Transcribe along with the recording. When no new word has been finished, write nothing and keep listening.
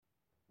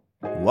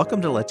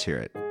Welcome to Let's Hear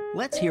It.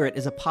 Let's Hear It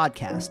is a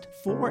podcast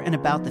for and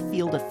about the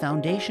field of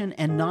foundation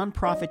and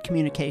nonprofit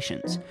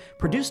communications,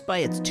 produced by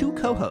its two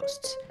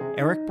co-hosts,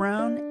 Eric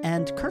Brown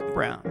and Kirk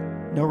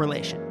Brown. No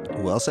relation.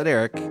 Well said,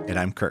 Eric, and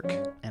I'm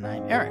Kirk. And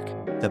I'm Eric.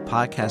 The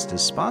podcast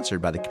is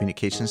sponsored by the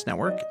Communications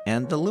Network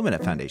and the Lumina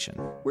Foundation.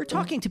 We're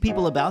talking to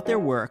people about their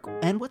work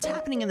and what's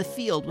happening in the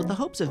field with the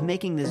hopes of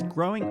making this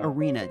growing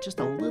arena just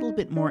a little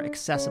bit more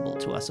accessible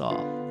to us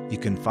all. You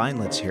can find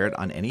Let's Hear It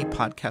on any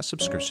podcast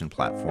subscription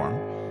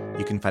platform.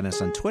 You can find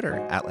us on Twitter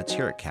at Let's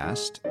Hear It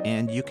Cast,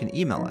 and you can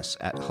email us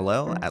at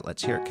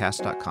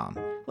hello@letshearitcast.com.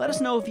 Let us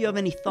know if you have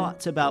any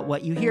thoughts about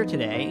what you hear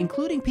today,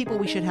 including people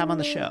we should have on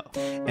the show.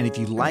 And if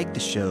you like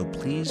the show,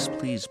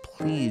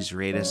 please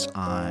rate us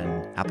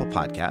on Apple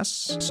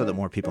Podcasts so that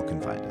more people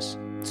can find us.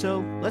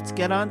 So let's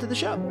get on to the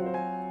show.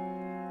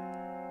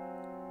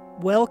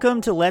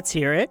 Welcome to Let's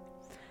Hear It.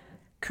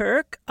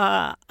 Kirk,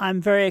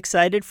 I'm very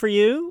excited for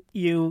you.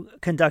 You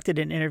conducted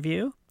an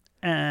interview.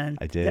 And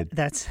I did.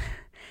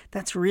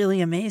 That's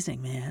really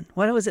amazing, man.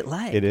 What was it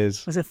like? It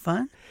is. Was it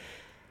fun?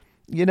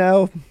 You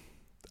know,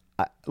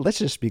 let's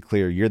just be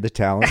clear. You're the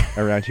talent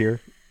around here.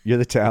 You're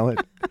the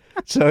talent.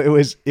 So it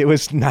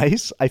was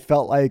nice. I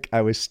felt like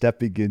I was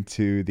stepping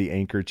into the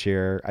anchor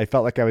chair. I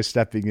felt like I was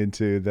stepping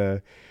into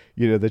the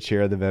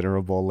chair of the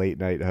venerable late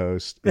night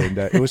host, and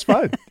it was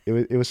fun.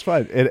 It was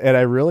fun, and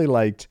I really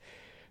liked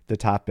the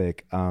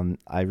topic.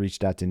 I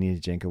reached out to Nina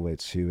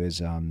Jankowicz, who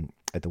is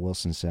at the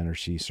Wilson Center.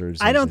 She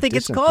serves. I don't think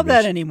it's called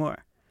that anymore.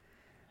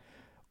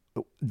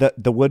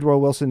 The Woodrow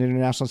Wilson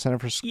International Center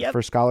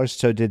for Scholars.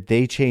 So did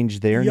they change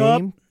their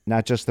name?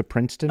 Not just the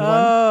Princeton one?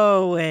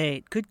 Oh,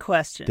 wait. Good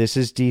question. This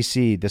is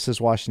D.C. This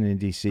is Washington,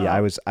 D.C. I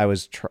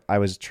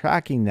was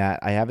tracking that.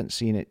 I haven't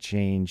seen it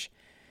change,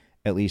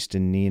 at least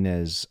in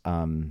Nina's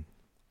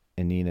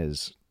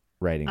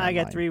writing. I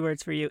got 3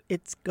 words for you.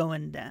 It's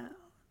going down.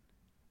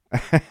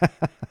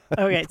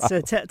 Okay, so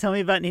tell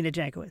me about Nina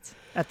Jankowicz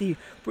at the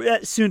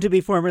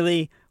soon-to-be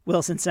formerly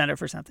Wilson Center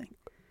for something.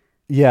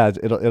 Yeah,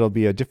 it'll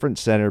be a different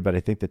center, but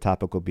I think the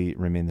topic will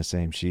remain the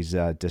same. She's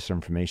a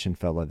disinformation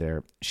fellow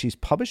there. She's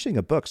publishing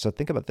a book. So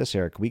think about this,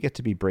 Eric. We get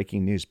to be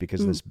breaking news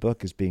because this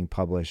book is being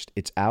published.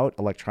 It's out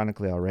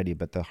electronically already,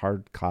 but the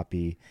hard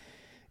copy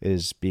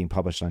is being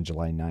published on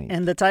July 9th.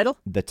 And the title?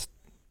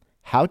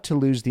 How to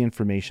Lose the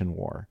Information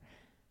War.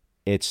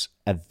 It's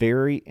a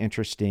very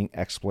interesting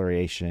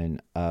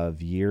exploration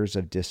of years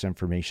of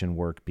disinformation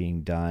work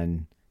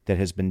that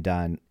has been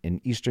done in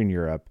Eastern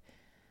Europe,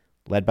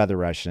 led by the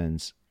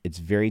Russians. It's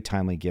very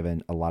timely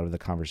given a lot of the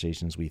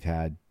conversations we've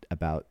had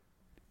about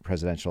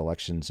presidential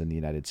elections in the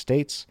United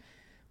States,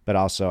 but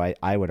also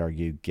I would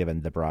argue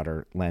given the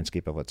broader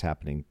landscape of what's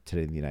happening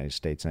today in the United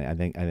States. And I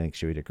think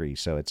she would agree.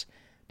 So it's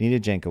Nina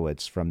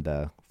Jankowicz from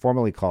the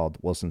formerly called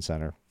Wilson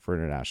Center for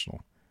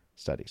International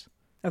Studies.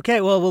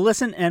 Okay, well, we'll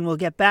listen and we'll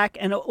get back.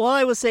 And all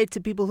I will say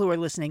to people who are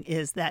listening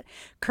is that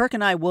Kirk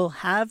and I will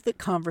have the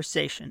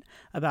conversation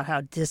about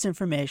how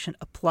disinformation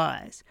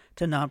applies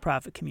to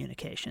nonprofit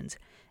communications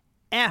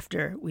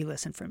after we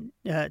listen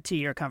to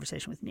your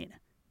conversation with Nina.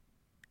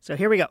 So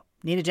here we go.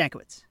 Nina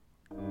Jankowicz.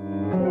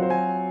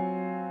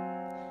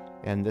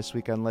 And this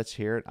week on Let's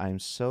Hear It, I'm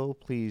so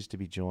pleased to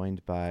be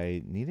joined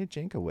by Nina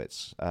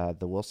Jankowicz,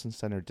 the Wilson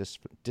Center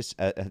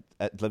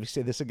let me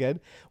say this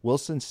again,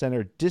 Wilson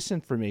Center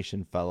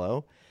Disinformation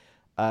Fellow.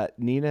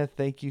 Nina,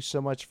 thank you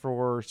so much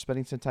for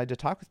spending some time to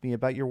talk with me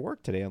about your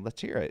work today on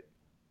Let's Hear It.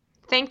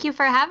 Thank you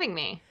for having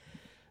me.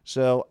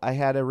 So I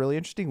had a really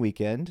interesting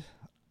weekend.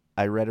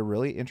 I read a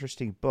really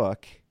interesting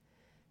book.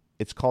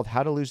 It's called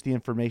How to Lose the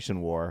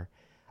Information War.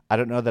 I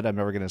don't know that I'm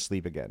ever going to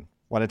sleep again.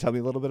 Want to tell me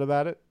a little bit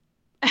about it?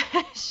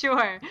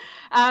 Sure.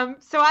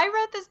 So I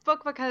wrote this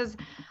book because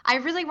I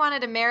really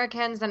wanted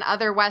Americans and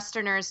other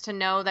Westerners to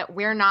know that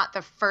we're not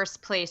the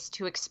first place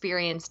to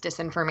experience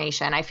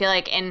disinformation. I feel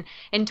like in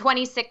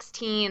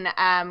 2016,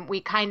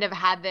 we kind of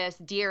had this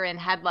deer in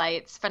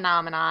headlights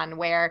phenomenon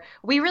where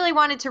we really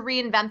wanted to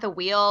reinvent the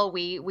wheel.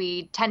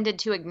 We tended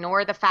to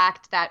ignore the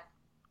fact that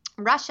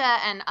Russia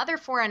and other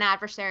foreign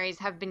adversaries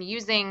have been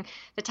using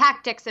the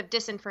tactics of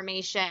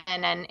disinformation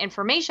and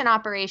information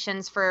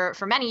operations for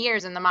many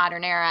years in the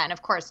modern era. And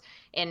of course,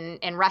 in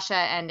Russia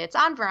and its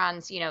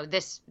environs,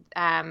 this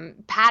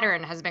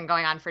pattern has been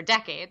going on for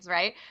decades,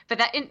 right?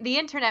 But the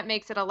internet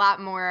makes it a lot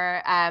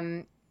more,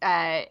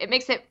 it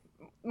makes it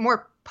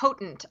more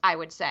potent, I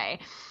would say.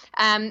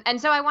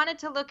 And so I wanted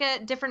to look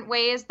at different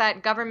ways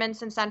that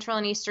governments in Central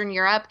and Eastern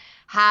Europe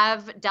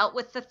have dealt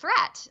with the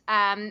threat.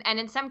 And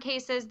in some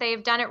cases,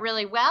 they've done it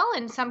really well.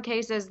 In some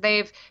cases,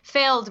 they've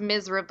failed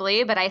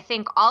miserably. But I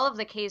think all of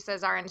the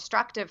cases are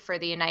instructive for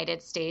the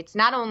United States,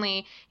 not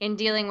only in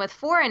dealing with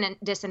foreign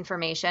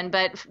disinformation,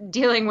 but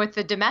dealing with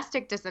the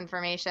domestic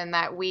disinformation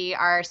that we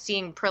are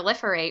seeing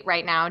proliferate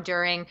right now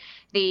during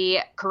the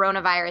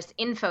coronavirus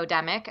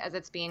infodemic, as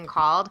it's being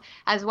called,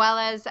 as well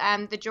as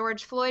the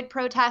George Floyd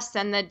protests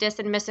and the dis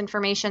and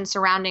misinformation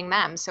surrounding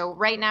them. So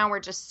right now we're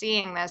just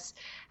seeing this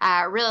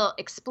real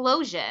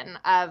explosion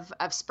of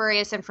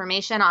spurious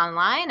information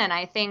online. And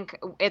I think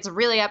it's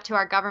really up to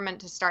our government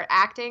to start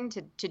acting,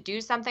 to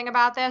do something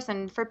about this,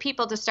 and for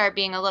people to start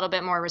being a little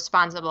bit more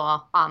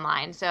responsible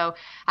online. So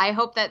I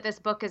hope that this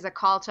book is a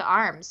call to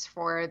arms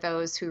for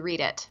those who read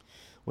it.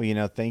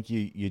 Well, thank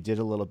you. You did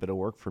a little bit of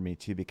work for me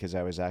too, because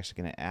I was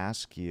actually going to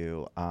ask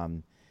you,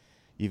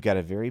 you've got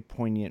a very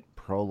poignant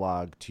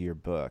prologue to your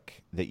book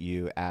that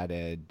you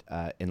added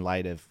in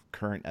light of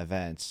current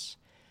events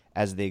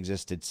as they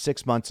existed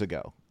 6 months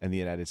ago in the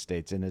United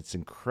States. And it's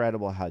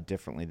incredible how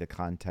differently the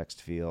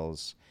context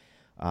feels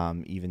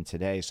even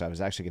today. So I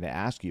was actually going to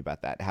ask you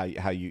about that, how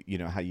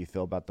you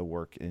feel about the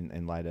work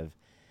in light of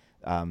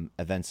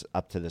events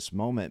up to this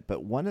moment.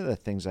 But one of the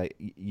things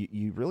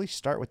you really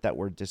start with that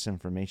word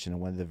disinformation.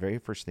 And one of the very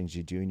first things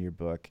you do in your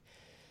book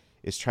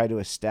is try to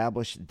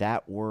establish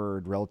that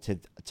word relative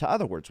to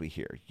other words we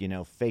hear,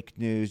 fake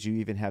news. You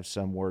even have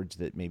some words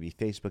that maybe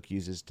Facebook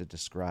uses to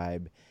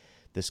describe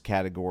this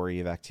category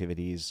of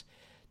activities.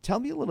 Tell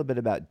me a little bit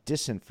about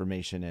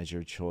disinformation as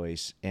your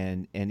choice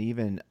and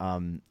even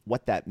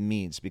what that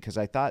means, because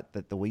I thought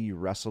that the way you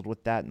wrestled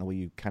with that and the way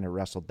you kind of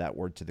wrestled that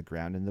word to the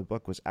ground in the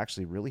book was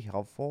actually really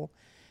helpful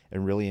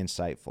and really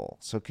insightful.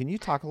 So can you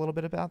talk a little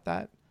bit about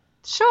that?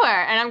 Sure.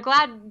 And I'm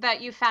glad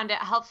that you found it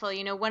helpful.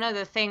 One of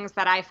the things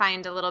that I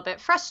find a little bit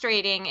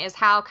frustrating is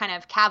how kind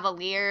of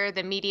cavalier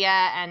the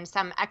media and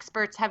some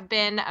experts have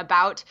been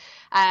about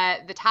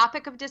the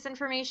topic of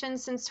disinformation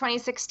since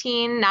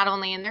 2016, not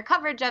only in their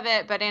coverage of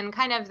it, but in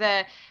kind of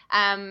the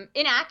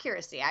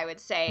inaccuracy, I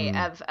would say,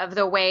 of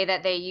the way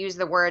that they use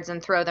the words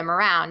and throw them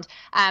around.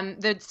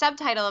 The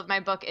subtitle of my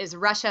book is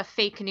Russia,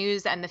 Fake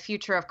News, and the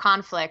Future of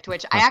Conflict,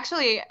 which I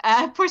actually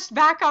pushed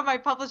back on my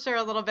publisher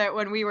a little bit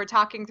when we were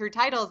talking through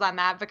titles on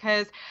that,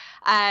 because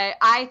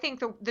I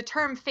think the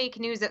term fake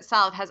news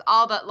itself has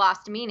all but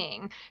lost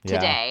meaning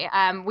today.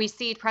 We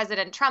see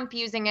President Trump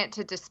using it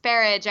to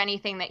disparage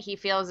anything that he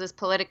feels is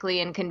politically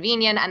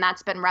inconvenient, and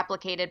that's been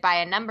replicated by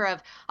a number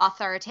of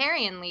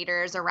authoritarian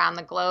leaders around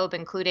the globe,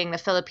 including the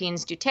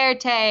Philippines'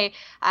 Duterte,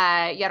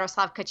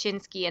 Jarosław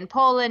Kaczynski in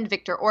Poland,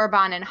 Viktor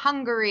Orban in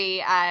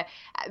Hungary,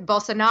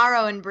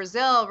 Bolsonaro in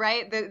Brazil,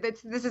 right?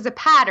 This is a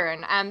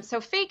pattern. So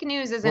fake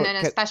news isn't an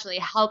especially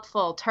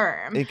helpful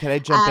term. And can I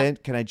jump in?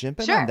 Can I jump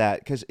in sure. on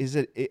that? Because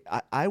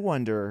I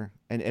wonder,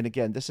 and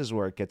again, this is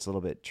where it gets a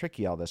little bit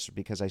tricky, all this,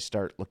 because I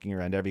start looking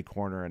around every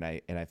corner and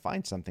I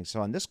find something.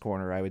 So on this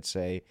corner, I would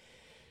say,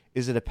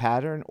 is it a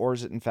pattern, or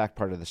is it in fact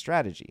part of the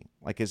strategy?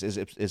 Like,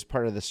 is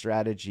part of the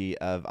strategy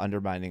of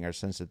undermining our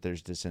sense that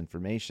there's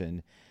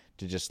disinformation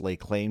to just lay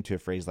claim to a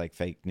phrase like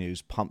fake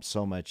news, pump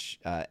so much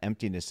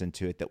emptiness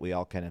into it that we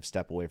all kind of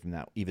step away from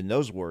that, even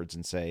those words,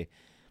 and say,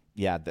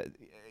 you know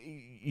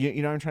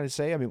what I'm trying to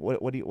say? I mean,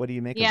 what do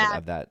you make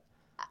of that?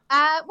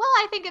 Well,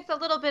 I think it's a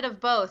little bit of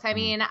both. I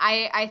mean,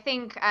 I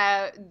think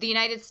the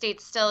United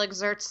States still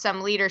exerts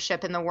some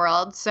leadership in the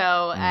world.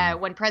 So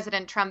when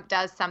President Trump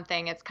does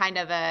something, it's kind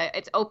of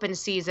it's open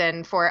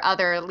season for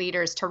other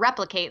leaders to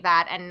replicate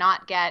that and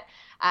not get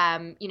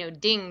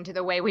dinged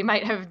the way we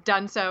might have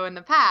done so in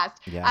the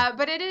past. Yeah.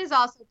 But it is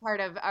also part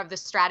of the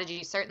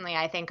strategy, certainly,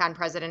 I think, on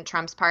President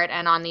Trump's part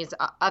and on these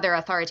other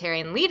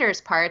authoritarian leaders'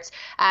 parts,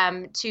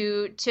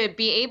 to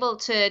be able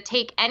to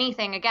take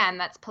anything, again,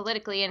 that's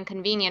politically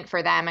inconvenient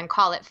for them and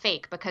call it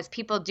fake, because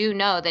people do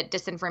know that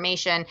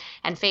disinformation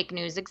and fake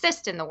news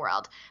exist in the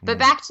world. But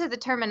back to the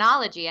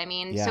terminology, I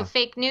mean, so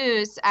fake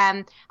news,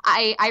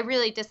 I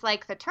really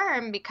dislike the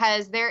term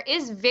because there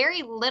is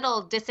very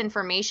little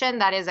disinformation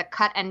that is a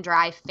cut and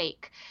dry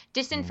fake.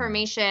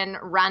 Disinformation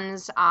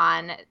runs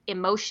on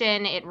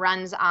emotion. It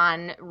runs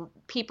on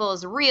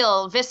people's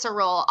real,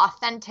 visceral,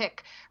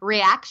 authentic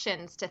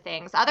reactions to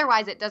things.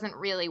 Otherwise, it doesn't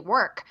really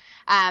work.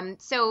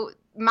 So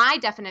my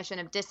definition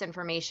of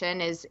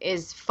disinformation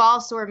is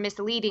false or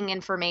misleading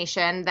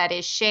information that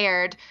is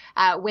shared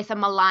with a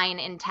malign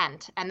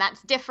intent. And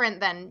that's different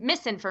than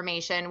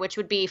misinformation, which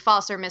would be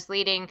false or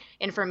misleading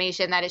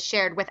information that is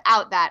shared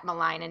without that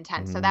malign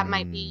intent. So that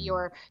might be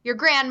your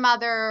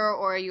grandmother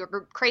or your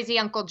crazy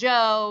Uncle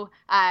Joe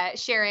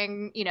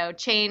sharing,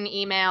 chain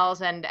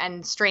emails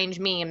and strange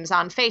memes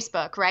on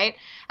Facebook, right?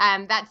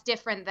 That's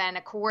different than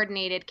a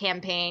coordinated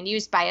campaign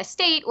used by a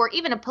state or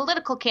even a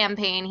political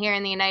campaign here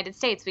in the United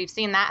States. We've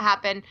seen that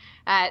happen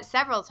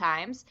several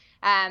times.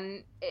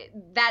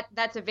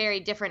 That's a very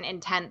different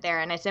intent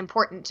there, and it's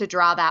important to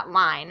draw that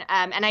line.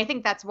 And I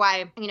think that's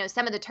why,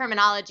 some of the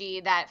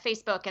terminology that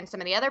Facebook and some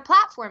of the other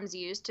platforms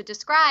use to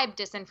describe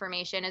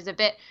disinformation is a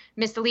bit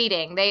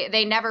misleading.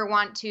 They never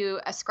want to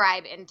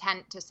ascribe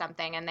intent to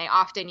something, and they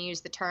often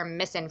use the term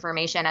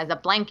misinformation as a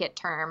blanket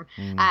term.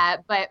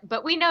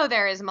 But we know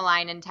there is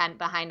malign intent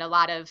behind a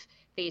lot of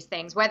these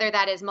things, whether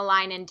that is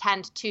malign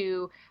intent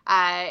to,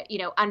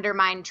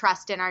 undermine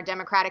trust in our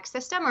democratic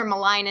system, or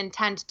malign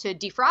intent to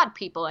defraud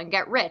people and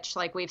get rich,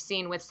 like we've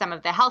seen with some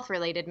of the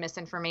health-related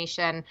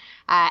misinformation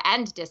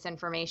and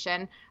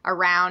disinformation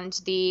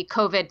around the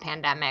COVID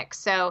pandemic.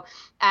 So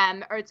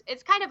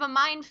it's kind of a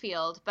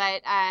minefield,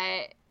 but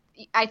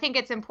I think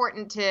it's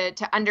important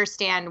to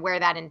understand where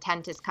that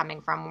intent is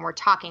coming from when we're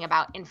talking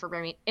about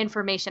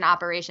information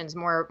operations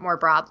more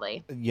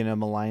broadly.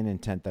 Malign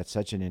intent, that's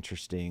such an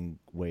interesting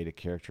way to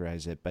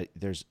characterize it. But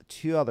there's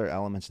two other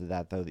elements of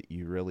that, though, that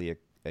you really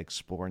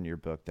explore in your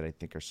book that I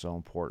think are so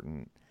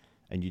important.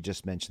 And you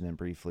just mentioned them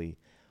briefly.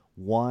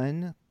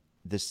 One,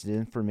 this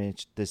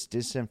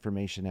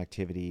disinformation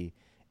activity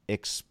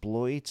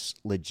exploits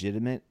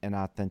legitimate and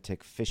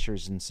authentic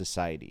fissures in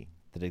society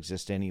that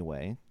exist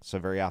anyway. So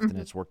very often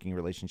it's working in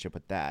relationship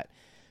with that.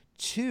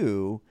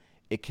 Two,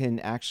 it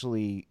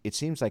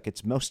seems like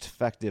it's most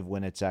effective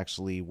when it's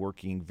actually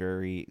working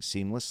very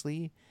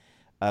seamlessly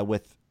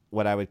with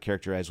what I would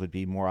characterize would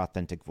be more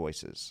authentic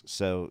voices.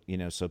 So,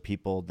 so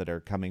people that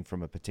are coming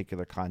from a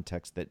particular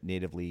context that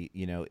natively,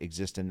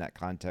 exist in that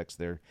context,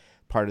 they're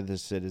part of the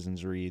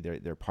citizenry,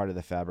 they're part of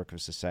the fabric of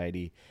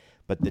society.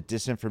 But the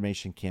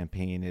disinformation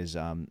campaign is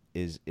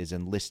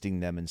enlisting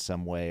them in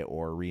some way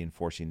or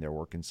reinforcing their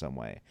work in some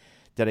way.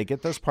 Did I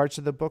get those parts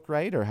of the book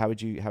right, or how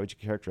would you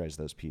characterize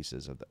those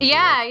pieces of the work?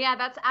 Yeah,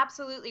 that's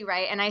absolutely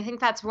right. And I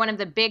think that's one of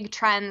the big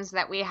trends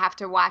that we have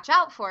to watch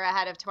out for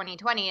ahead of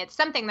 2020. It's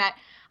something that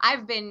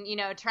I've been,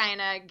 trying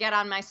to get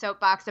on my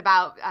soapbox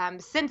about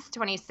since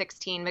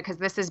 2016, because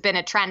this has been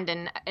a trend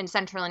in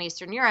Central and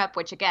Eastern Europe,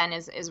 which again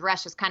is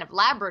Russia's kind of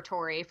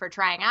laboratory for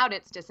trying out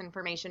its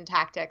disinformation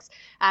tactics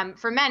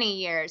for many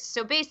years.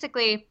 So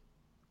basically,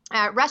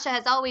 Russia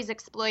has always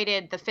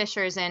exploited the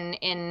fissures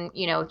in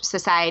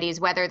societies,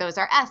 whether those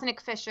are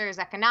ethnic fissures,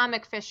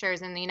 economic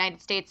fissures. In the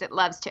United States, it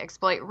loves to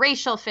exploit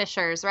racial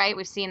fissures, right?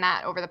 We've seen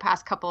that over the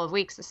past couple of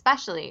weeks,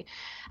 especially.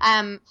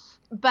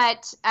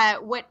 But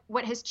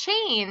what has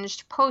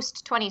changed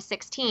post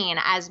 2016,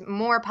 as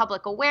more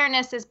public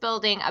awareness is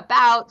building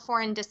about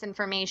foreign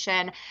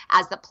disinformation,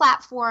 as the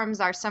platforms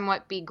are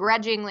somewhat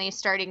begrudgingly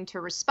starting to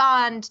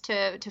respond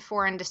to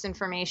foreign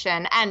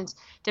disinformation and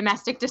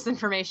domestic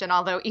disinformation,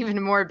 although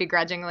even more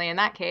begrudgingly in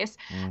that case,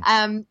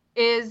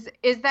 is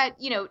that,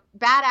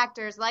 bad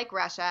actors like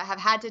Russia have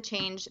had to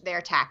change their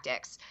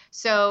tactics.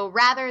 So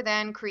rather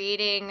than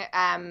creating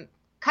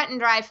cut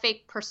and dry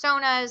fake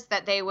personas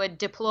that they would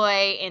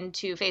deploy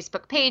into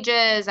Facebook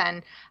pages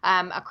and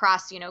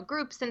across,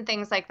 groups and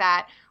things like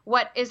that,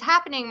 what is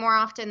happening more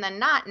often than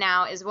not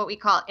now is what we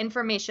call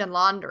information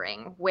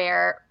laundering,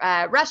 where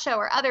Russia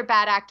or other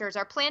bad actors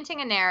are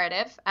planting a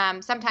narrative,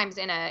 sometimes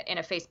in a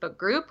Facebook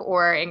group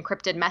or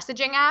encrypted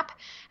messaging app,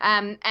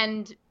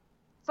 and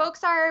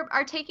folks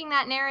are taking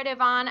that narrative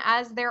on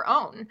as their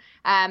own.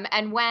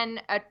 And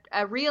when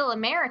a real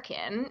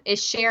American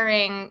is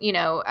sharing,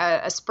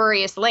 a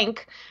spurious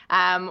link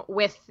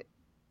with,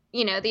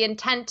 the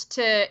intent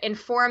to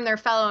inform their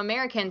fellow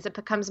Americans, it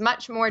becomes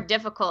much more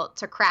difficult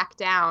to crack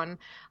down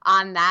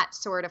on that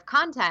sort of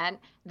content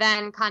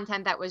than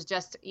content that was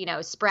just,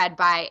 spread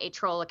by a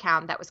troll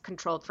account that was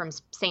controlled from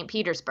St.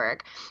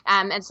 Petersburg.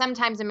 And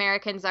sometimes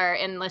Americans are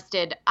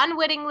enlisted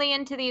unwittingly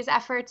into these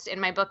efforts. In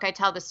my book, I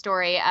tell the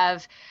story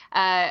of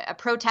a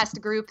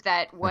protest group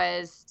that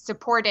was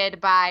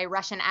supported by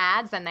Russian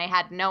ads, and they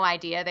had no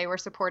idea they were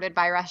supported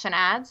by Russian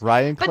ads.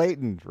 Ryan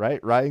Clayton,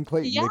 right? Ryan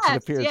Clayton makes an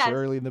appearance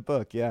early in the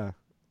book, yeah.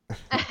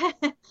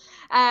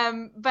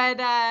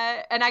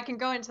 And I can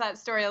go into that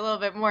story a little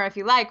bit more if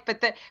you like,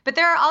 but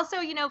there are also,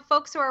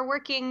 folks who are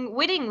working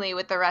wittingly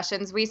with the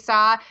Russians. We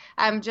saw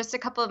just a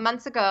couple of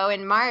months ago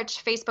in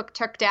March, Facebook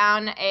took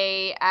down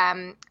a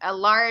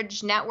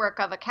large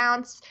network of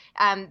accounts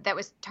that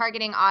was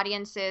targeting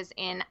audiences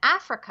in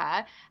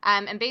Africa.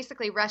 And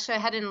basically Russia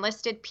had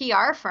enlisted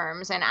PR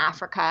firms in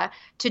Africa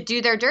to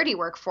do their dirty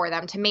work for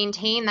them, to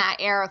maintain that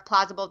air of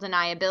plausible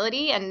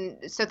deniability,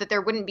 and so that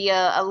there wouldn't be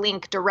a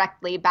link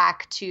directly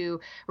back to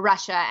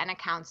Russia and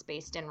accounts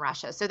based in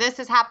Russia. So this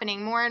is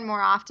happening more and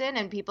more often,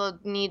 and people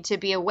need to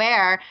be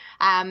aware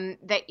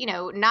that,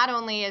 not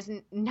only is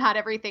not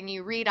everything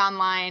you read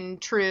online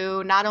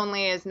true, not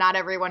only is not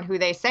everyone who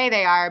they say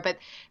they are, but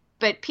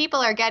people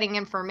are getting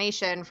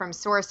information from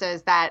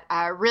sources that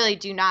really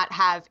do not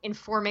have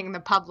informing the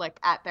public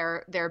at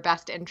their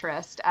best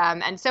interest.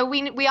 And so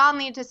we all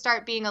need to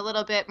start being a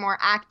little bit more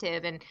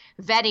active in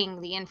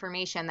vetting the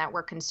information that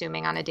we're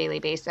consuming on a daily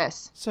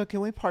basis. So can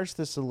we parse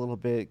this a little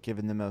bit,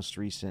 given the most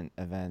recent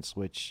events,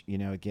 which,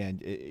 again,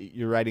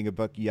 you're writing a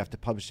book, you have to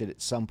publish it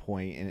at some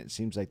point, and it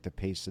seems like the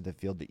pace of the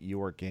field that you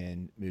work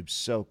in moves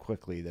so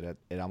quickly that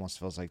it almost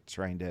feels like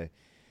trying to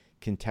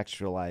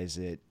contextualize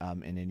it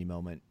in any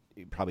moment.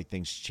 Probably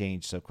things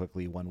change so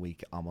quickly. 1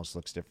 week almost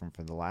looks different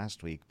from the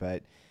last week,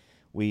 but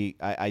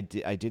I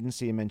didn't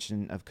see a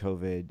mention of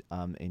COVID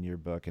in your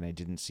book, and I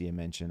didn't see a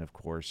mention, of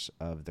course,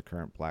 of the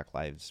current Black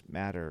Lives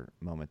Matter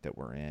moment that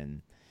we're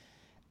in.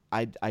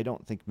 I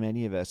don't think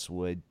many of us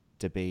would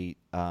debate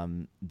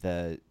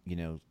the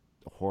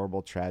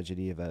horrible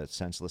tragedy of a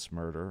senseless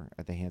murder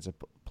at the hands of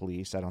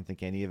police. I don't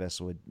think many of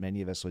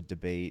us would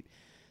debate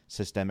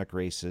systemic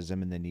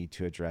racism and the need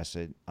to address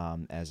it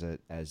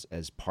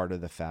as part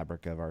of the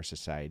fabric of our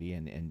society,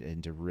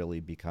 and to really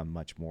become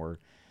much more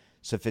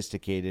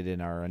sophisticated in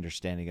our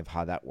understanding of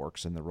how that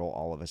works and the role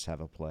all of us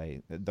have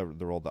the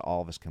role that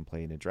all of us can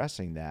play in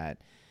addressing that.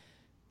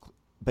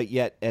 But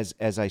yet,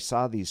 as I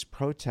saw these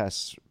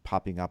protests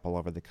popping up all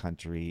over the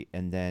country,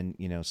 and then,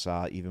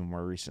 saw even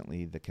more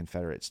recently the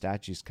Confederate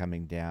statues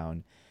coming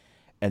down,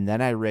 and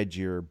then I read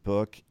your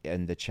book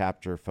and the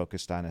chapter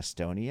focused on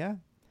Estonia,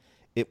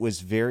 it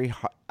was very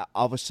hard.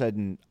 All of a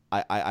sudden,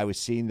 I was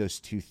seeing those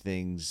two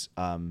things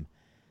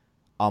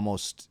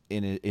almost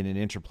in an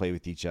interplay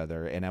with each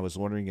other. And I was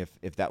wondering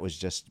if that was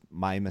just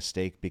my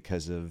mistake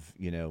because of,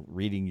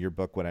 reading your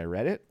book when I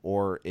read it,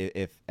 or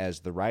if as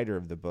the writer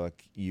of the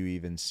book, you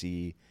even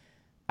see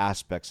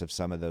aspects of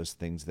some of those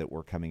things that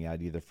were coming out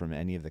either from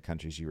any of the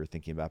countries you were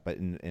thinking about. But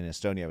in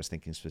Estonia, I was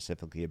thinking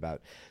specifically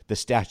about the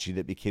statue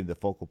that became the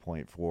focal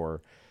point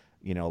for,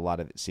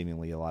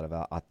 seemingly a lot of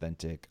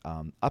authentic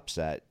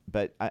upset.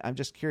 But I'm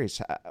just curious,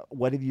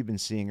 what have you been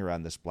seeing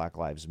around this Black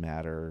Lives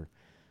Matter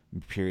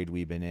period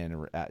we've been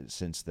in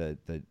since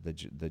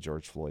the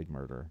George Floyd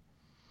murder?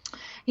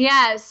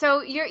 Yeah,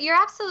 so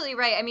you're absolutely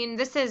right. I mean,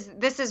 this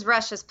is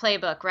Russia's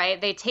playbook, right?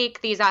 They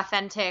take these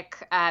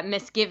authentic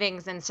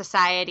misgivings in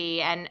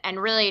society and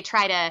really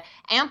try to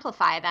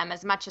amplify them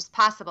as much as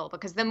possible,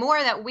 because the more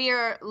that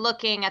we're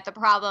looking at the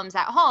problems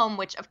at home,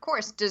 which of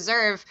course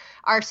deserve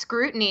our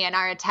scrutiny and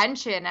our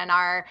attention and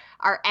our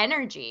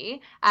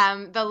energy,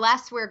 the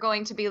less we're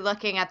going to be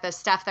looking at the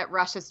stuff that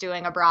Russia's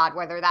doing abroad,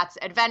 whether that's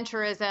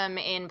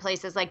adventurism in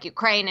places like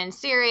Ukraine and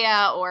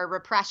Syria or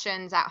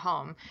repressions at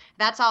home.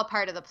 That's all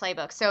part of the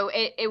playbook. So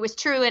it was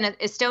true in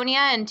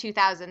Estonia in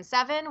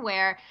 2007,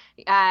 where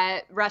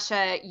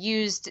Russia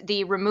used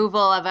the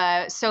removal of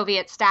a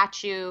Soviet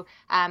statue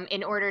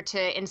in order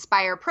to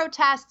inspire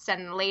protests,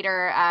 and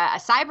later a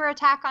cyber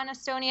attack on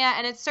Estonia.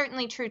 And it's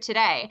certainly true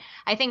today.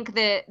 I think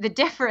the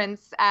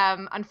difference,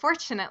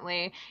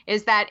 unfortunately,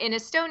 is that in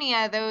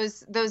Estonia,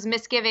 those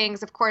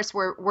misgivings, of course,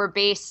 were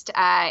based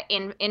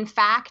in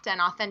fact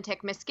and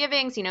authentic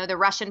misgivings. The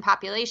Russian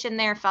population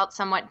there felt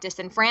somewhat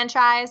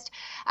disenfranchised,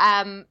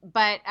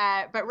 but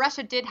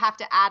Russia did have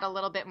to add a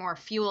little bit more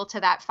fuel to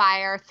that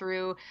fire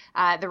through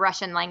the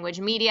Russian language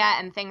media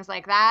and things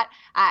like that.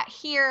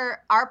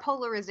 Here, our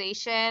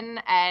polarization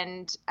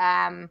and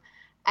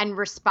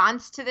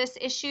response to this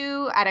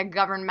issue at a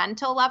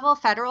governmental level,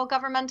 federal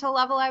governmental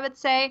level, I would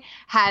say,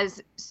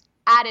 has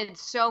added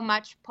so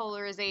much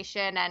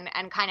polarization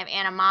and kind of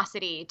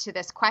animosity to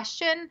this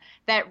question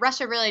that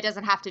Russia really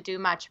doesn't have to do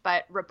much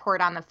but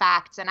report on the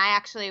facts. And I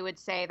actually would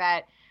say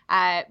that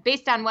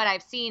based on what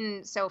I've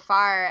seen so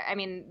far, I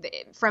mean,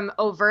 from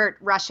overt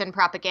Russian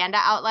propaganda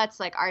outlets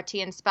like RT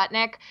and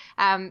Sputnik,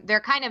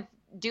 they're kind of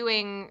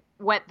doing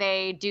what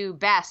they do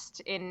best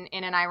in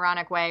an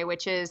ironic way,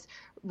 which is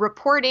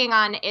reporting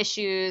on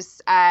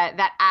issues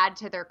that add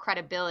to their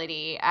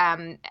credibility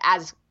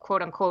as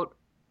quote unquote,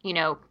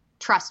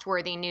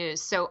 trustworthy news.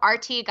 So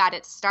RT got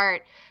its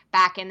start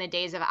back in the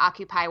days of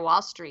Occupy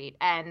Wall Street,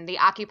 and the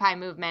Occupy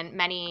movement,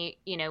 many,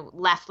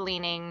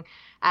 left-leaning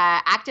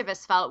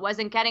activists felt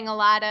wasn't getting a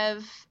lot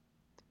of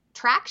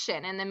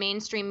traction in the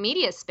mainstream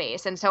media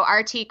space. And so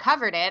RT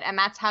covered it, and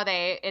that's how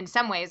they, in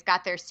some ways,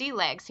 got their sea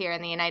legs here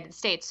in the United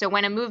States. So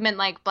when a movement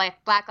like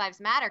Black Lives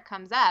Matter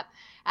comes up,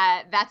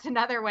 that's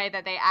another way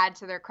that they add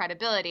to their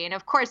credibility. And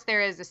of course,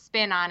 there is a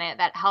spin on it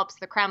that helps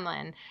the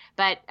Kremlin.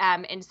 But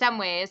in some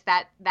ways,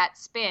 that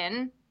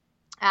spin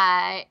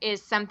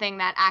is something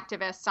that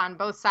activists on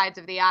both sides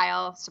of the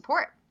aisle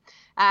support.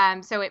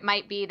 So it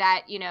might be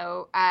that,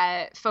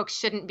 folks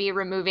shouldn't be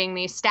removing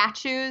these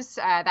statues.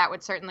 That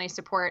would certainly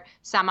support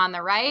some on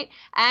the right.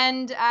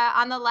 And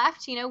on the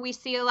left, we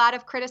see a lot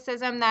of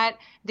criticism that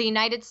the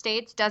United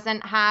States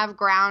doesn't have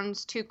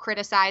grounds to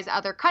criticize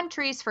other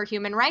countries for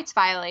human rights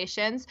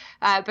violations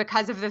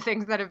because of the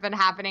things that have been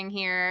happening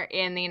here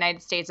in the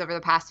United States over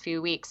the past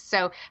few weeks.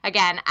 So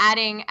again,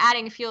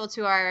 adding fuel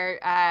to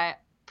our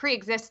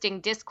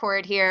pre-existing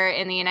discord here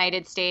in the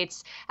United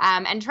States,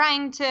 and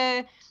trying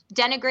to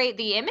denigrate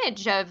the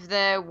image of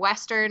the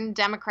Western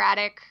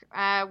democratic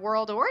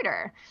world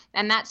order.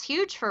 And that's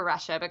huge for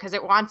Russia because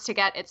it wants to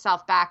get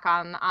itself back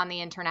on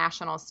the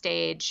international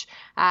stage.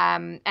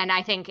 And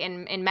I think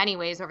in many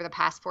ways over the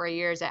past 4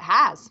 years, it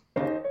has.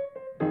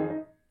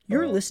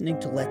 You're listening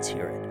to Let's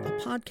Hear It, a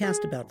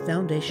podcast about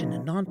foundation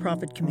and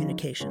nonprofit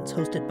communications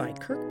hosted by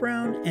Kirk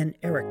Brown and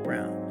Eric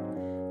Brown.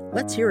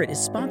 Let's Hear It is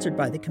sponsored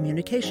by the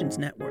Communications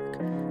Network,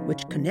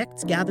 which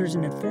connects, gathers,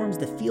 and informs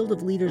the field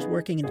of leaders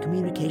working in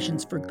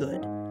communications for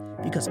good.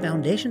 Because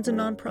foundations and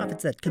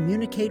nonprofits that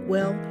communicate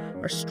well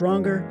are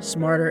stronger,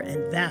 smarter,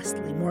 and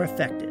vastly more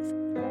effective.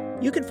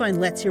 You can find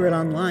Let's Hear It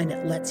online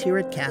at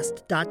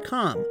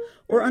letshearitcast.com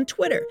or on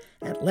Twitter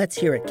at Let's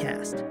Hear It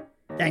Cast.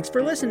 Thanks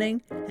for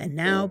listening, and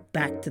now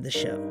back to the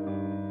show.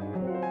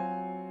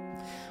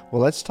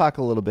 Well, let's talk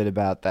a little bit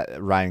about that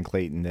Ryan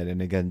Clayton.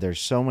 And again, there's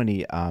so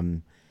many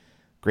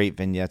great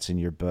vignettes in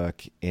your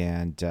book,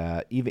 and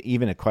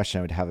even a question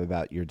I would have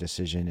about your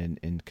decision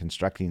in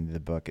constructing the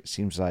book. It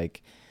seems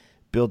like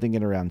building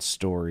it around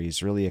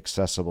stories, really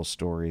accessible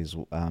stories,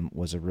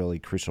 was a really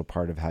crucial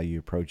part of how you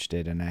approached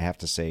it. And I have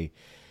to say,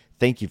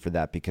 thank you for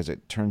that, because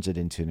it turns it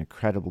into an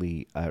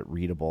incredibly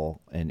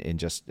readable and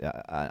just,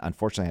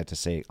 unfortunately, I have to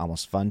say,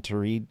 almost fun to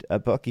read a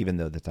book, even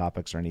though the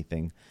topics are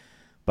anything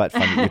but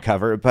fun to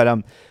cover.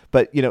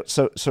 But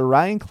so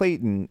Ryan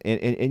Clayton,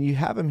 and you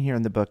have him here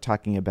in the book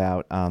talking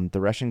about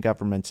the Russian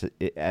government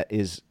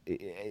is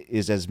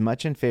as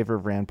much in favor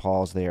of Rand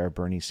Paul as they are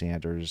Bernie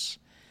Sanders.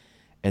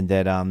 And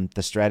that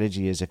the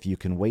strategy is, if you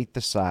can weight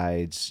the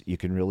sides, you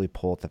can really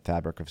pull at the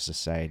fabric of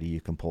society. You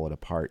can pull it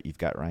apart. You've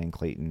got Ryan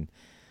Clayton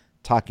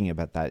talking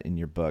about that in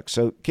your book.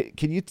 So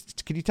can you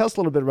tell us a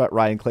little bit about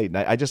Ryan Clayton?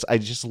 I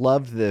just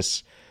love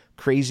this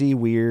crazy,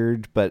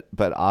 weird, but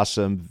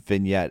awesome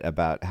vignette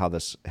about how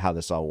this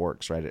all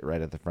works right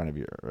at the front of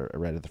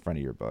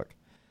your book.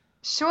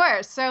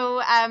 Sure.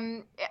 So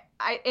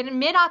in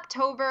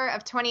mid-October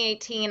of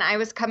 2018, I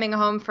was coming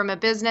home from a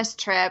business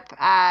trip.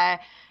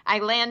 I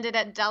landed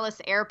at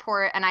Dulles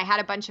Airport, and I had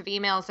a bunch of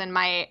emails in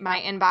my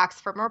inbox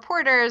from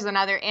reporters and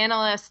other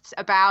analysts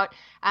about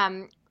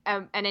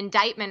an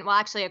indictment, well,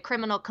 actually a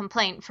criminal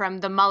complaint from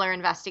the Mueller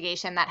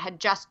investigation that had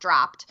just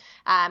dropped.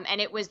 And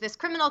it was this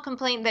criminal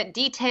complaint that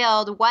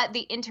detailed what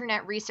the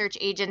Internet Research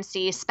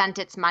Agency spent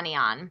its money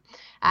on.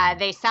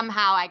 They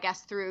somehow, I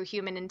guess through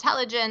human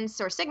intelligence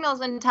or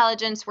signals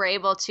intelligence, were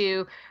able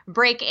to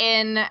break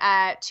in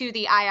to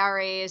the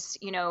IRA's,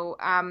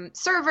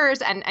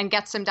 servers and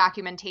get some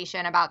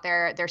documentation about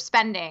their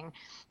spending.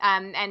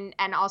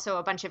 And also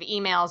a bunch of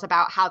emails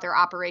about how their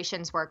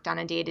operations worked on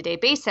a day-to-day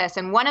basis.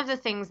 And one of the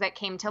things that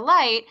came to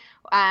light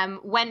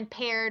when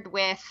paired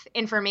with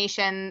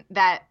information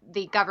that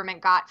the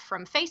government got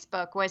from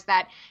Facebook was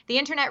that the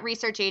Internet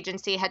Research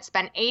Agency had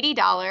spent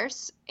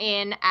 $80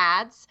 in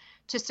ads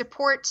to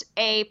support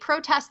a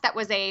protest that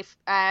was a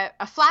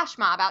flash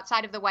mob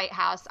outside of the White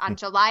House on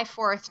July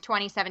 4th,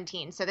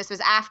 2017. So this was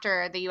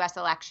after the U.S.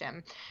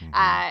 election.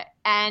 Mm-hmm.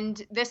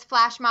 And this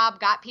flash mob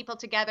got people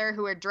together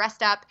who were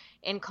dressed up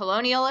in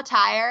colonial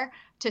attire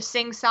to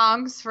sing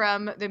songs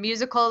from the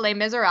musical Les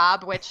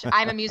Miserables, which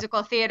I'm a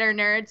musical theater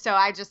nerd, so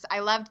I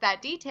loved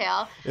that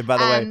detail. And by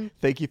the way,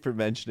 thank you for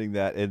mentioning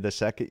that. And the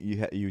second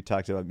you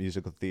talked about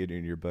musical theater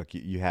in your book,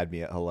 you had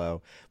me at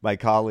hello. My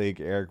colleague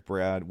Eric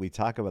Brown, we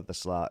talk about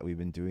this a lot. We've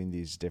been doing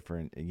these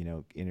different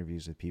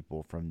interviews with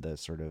people from the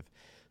sort of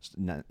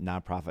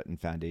nonprofit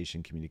and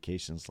foundation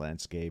communications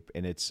landscape,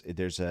 and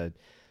there's a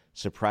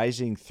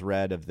surprising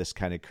thread of this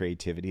kind of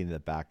creativity in the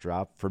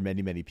backdrop for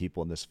many, many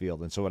people in this field.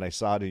 And so when I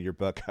saw it in your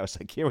book, I was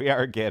like, here we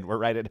are again. We're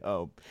right at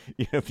home.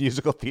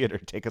 Musical theater,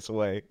 take us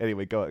away.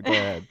 Anyway, go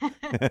ahead.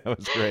 That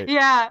was great.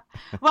 Yeah.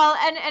 Well,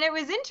 and it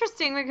was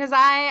interesting because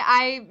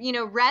I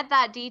read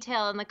that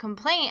detail in the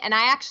complaint, and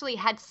I actually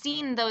had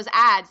seen those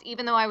ads,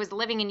 even though I was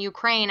living in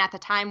Ukraine at the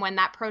time when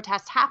that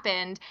protest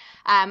happened.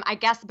 I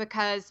guess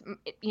because,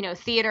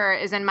 theater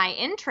is in my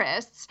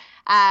interests,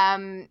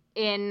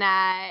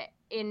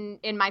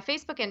 in my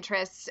Facebook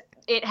interests,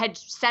 it had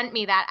sent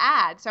me that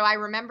ad. So I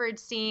remembered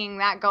seeing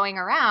that going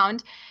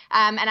around.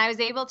 And I was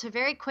able to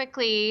very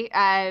quickly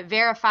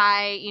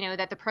verify,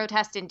 that the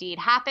protest indeed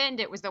happened.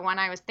 It was the one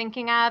I was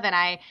thinking of. And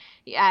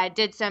I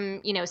did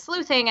some,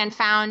 sleuthing and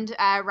found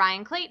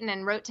Ryan Clayton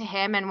and wrote to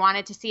him and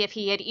wanted to see if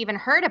he had even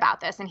heard about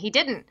this. And he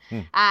didn't.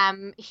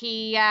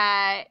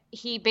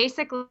 He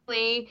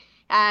basically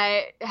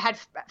had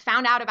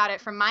found out about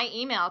it from my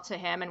email to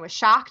him and was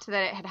shocked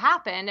that it had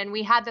happened. And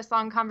we had this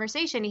long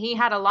conversation. He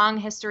had a long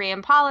history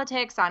in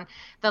politics on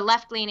the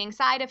left-leaning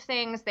side of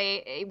things.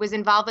 He was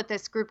involved with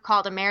this group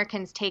called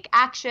Americans Take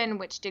Action,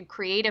 which did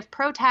creative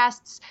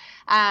protests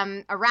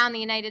around the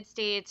United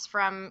States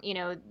from,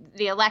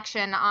 the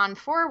election on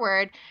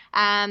forward.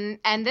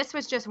 And this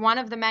was just one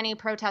of the many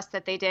protests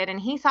that they did. And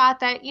he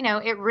thought that,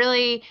 it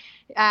really,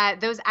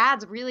 those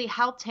ads really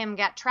helped him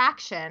get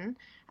traction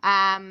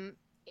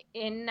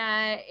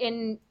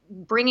in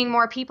bringing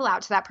more people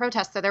out to that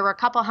protest. So there were a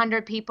couple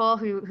hundred people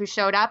who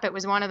showed up. It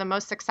was one of the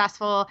most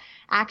successful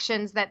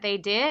actions that they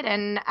did.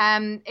 And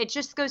it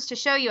just goes to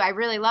show you, I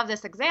really love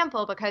this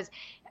example because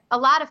a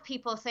lot of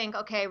people think,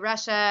 okay,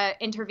 Russia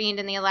interfered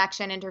in the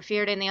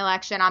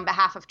election on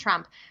behalf of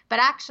Trump. But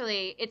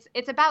actually,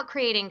 it's about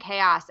creating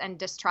chaos and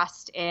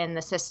distrust in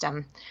the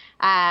system.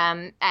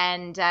 And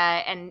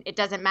it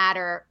doesn't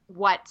matter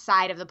what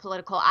side of the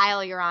political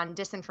aisle you're on.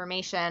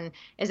 Disinformation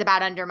is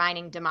about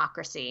undermining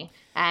democracy.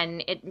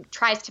 And it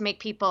tries to make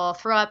people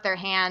throw up their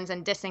hands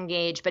and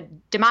disengage. But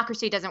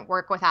democracy doesn't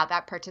work without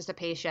that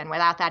participation,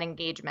 without that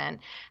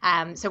engagement.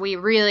 So we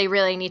really,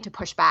 really need to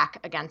push back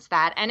against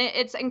that. And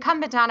it's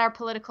incumbent on our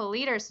political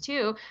leaders,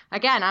 too,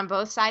 again, on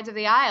both sides of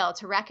the aisle,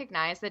 to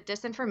recognize that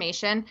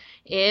disinformation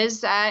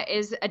is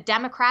a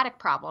democratic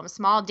problem,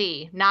 small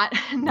d, not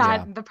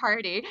the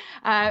party.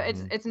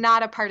 It's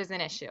not a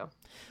partisan issue.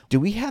 Do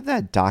we have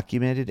that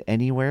documented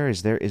anywhere?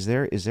 Is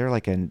there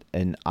like an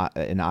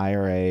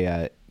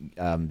IRA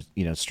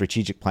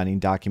strategic planning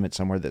document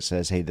somewhere that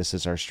says, hey, this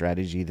is our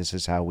strategy, this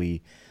is how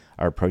we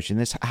are approaching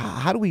this?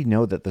 How do we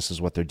know that this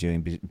is what they're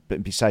doing,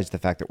 besides the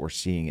fact that we're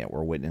seeing it,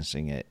 we're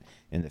witnessing it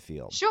in the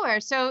field? Sure.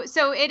 So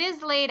it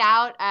is laid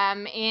out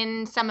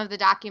in some of the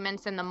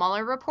documents in the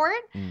Mueller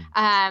report,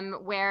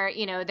 where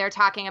they're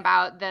talking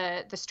about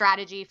the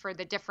strategy for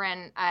the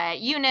different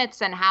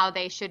units and how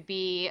they should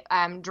be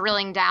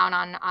drilling down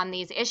on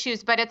these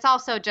issues. But it's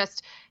also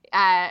just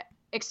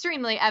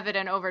extremely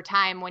evident over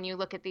time when you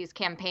look at these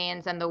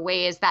campaigns and the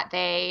ways that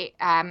they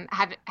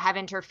have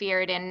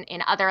interfered in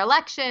other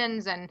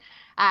elections and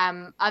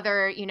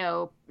other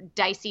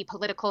dicey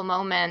political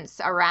moments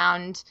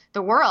around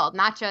the world,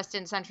 not just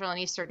in Central and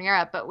Eastern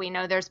Europe, but we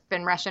know there's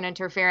been Russian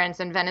interference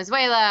in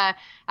Venezuela,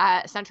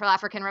 Central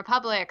African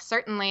Republic,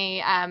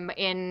 certainly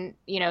in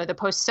the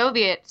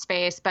post-Soviet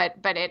space, but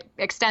it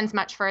extends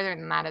much further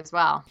than that as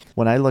well.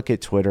 When I look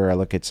at Twitter, I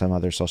look at some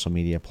other social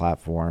media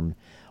platform,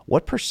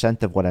 what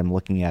percent of what I'm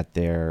looking at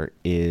there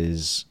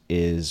is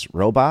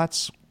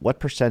robots? What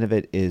percent of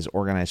it is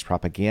organized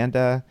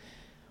propaganda?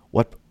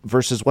 What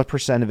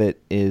percent of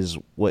it is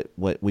what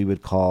we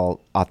would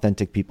call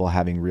authentic people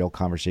having real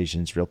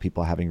conversations, real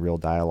people having real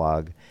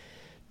dialogue?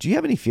 Do you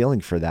have any feeling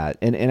for that?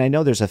 And I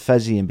know there's a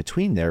fuzzy in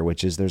between there,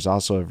 which is there's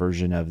also a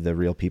version of the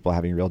real people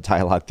having real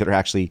dialogue that are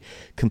actually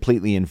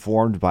completely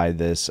informed by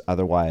this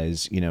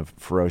otherwise,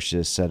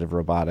 ferocious set of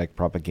robotic,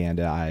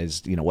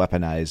 propagandized,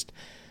 weaponized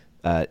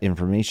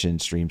information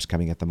streams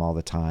coming at them all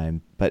the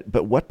time.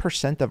 But what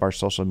percent of our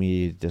social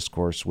media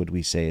discourse would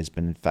we say has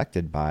been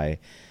infected by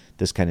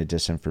this kind of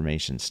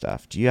disinformation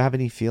stuff? Do you have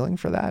any feeling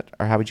for that,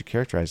 or how would you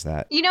characterize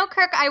that?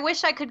 Kirk, I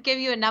wish I could give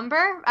you a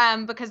number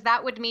because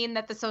that would mean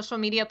that the social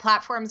media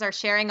platforms are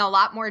sharing a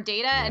lot more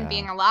data and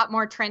being a lot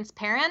more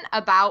transparent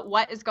about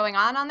what is going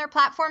on their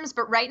platforms.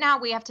 But right now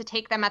we have to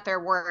take them at their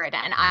word,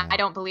 and I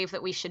don't believe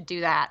that we should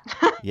do that.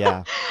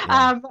 Yeah.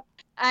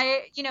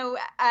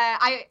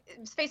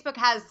 Facebook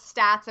has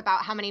stats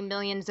about how many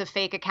millions of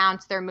fake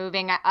accounts they're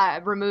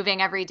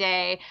removing every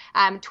day.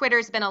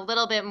 Twitter's been a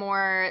little bit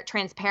more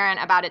transparent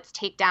about its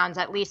takedowns,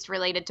 at least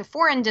related to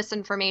foreign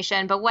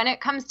disinformation. But when it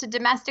comes to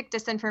domestic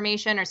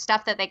disinformation or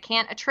stuff that they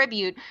can't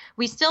attribute,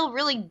 we still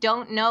really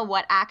don't know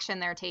what action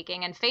they're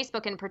taking. And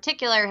Facebook in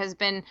particular has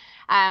been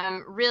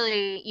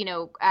really,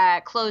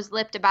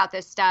 closed-lipped about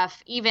this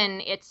stuff. Even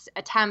its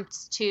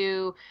attempts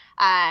to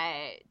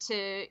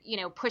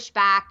push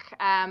back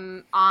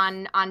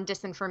on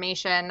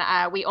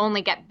disinformation. We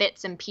only get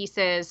bits and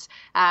pieces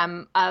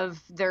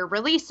of their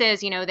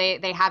releases.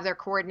 They have their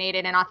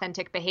coordinated and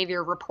authentic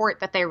behavior report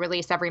that they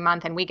release every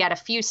month, and we get a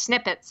few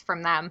snippets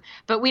from them,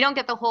 but we don't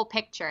get the whole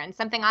picture. And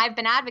something I've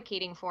been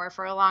advocating for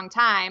a long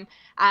time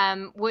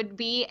would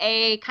be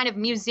a kind of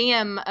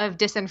museum of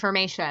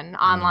disinformation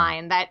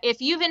online, that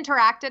if you've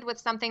interacted with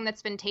something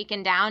that's been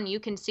taken down, you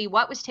can see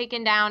what was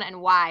taken down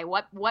and why,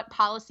 what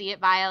policy it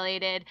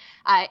violated,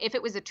 if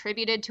it was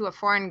attributed to a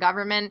foreign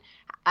government,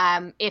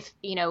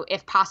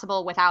 if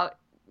possible, without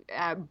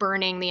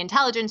burning the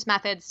intelligence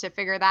methods to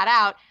figure that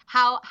out.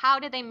 How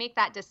did they make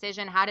that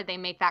decision? How did they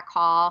make that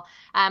call?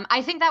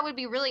 I think that would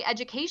be really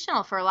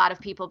educational for a lot of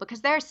people,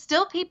 because there are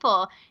still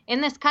people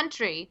in this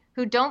country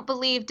who don't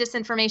believe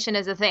disinformation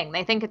is a thing.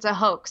 They think it's a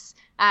hoax.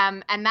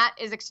 And that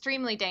is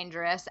extremely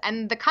dangerous.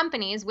 And the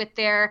companies, with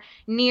their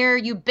near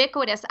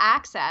ubiquitous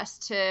access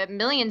to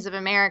millions of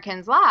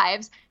Americans'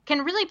 lives,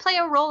 can really play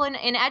a role in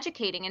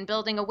educating and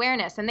building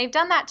awareness. And they've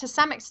done that to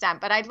some extent,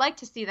 but I'd like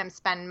to see them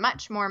spend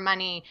much more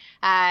money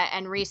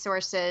and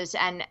resources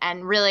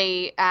and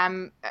really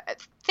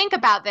think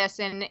about this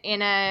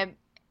in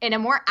a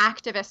more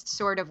activist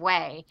sort of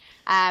way,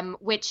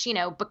 which,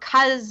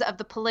 because of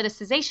the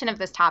politicization of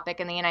this topic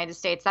in the United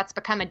States, that's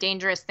become a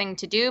dangerous thing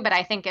to do, but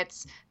I think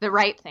it's the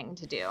right thing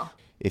to do.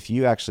 If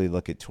you actually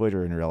look at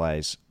Twitter and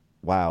realize,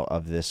 wow,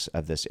 of this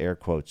air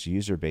quotes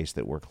user base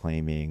that we're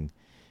claiming,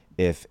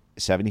 if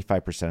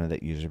 75% of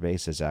that user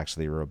base is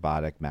actually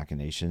robotic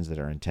machinations that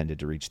are intended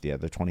to reach the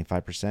other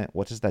 25%,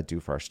 what does that do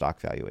for our stock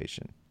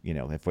valuation?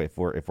 If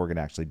we're going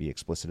to actually be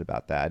explicit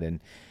about that, and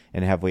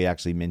have we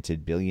actually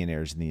minted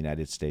billionaires in the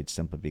United States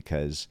simply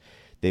because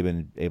they've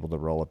been able to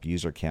roll up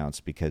user counts,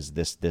 because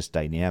this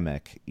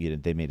dynamic,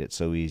 they made it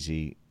so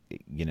easy,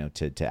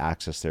 to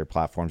access their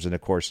platforms. And of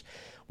course,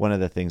 one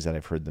of the things that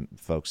I've heard the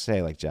folks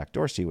say, like Jack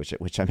Dorsey,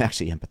 which I'm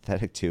actually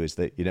empathetic to, is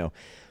that,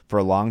 for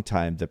a long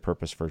time, the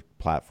purpose for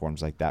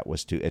platforms like that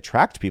was to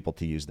attract people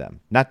to use them,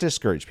 not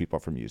discourage people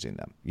from using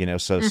them.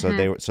 So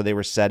they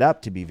were set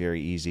up to be very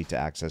easy to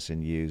access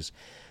and use,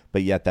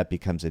 but yet that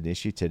becomes an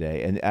issue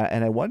today.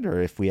 And I wonder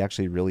if we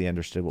actually really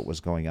understood what was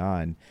going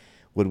on,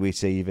 would we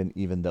say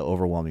even the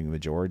overwhelming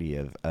majority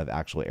of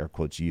actual air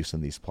quotes use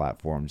on these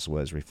platforms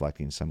was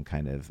reflecting some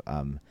kind of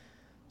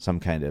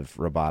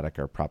robotic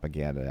or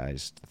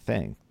propagandized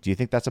thing? Do you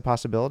think that's a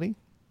possibility?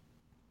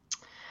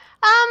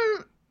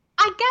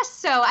 I guess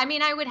so. I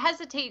mean, I would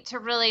hesitate to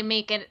really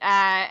make it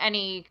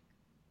any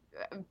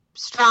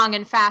strong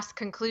and fast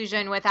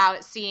conclusion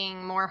without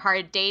seeing more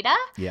hard data.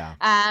 Yeah.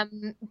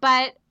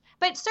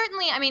 But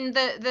certainly, I mean,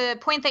 the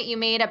point that you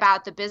made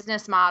about the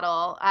business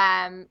model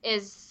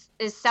is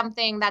is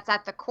something that's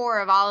at the core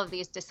of all of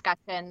these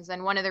discussions,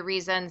 and one of the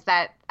reasons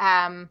that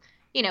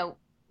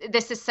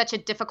this is such a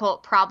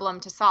difficult problem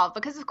to solve,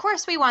 because of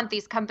course we want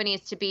these companies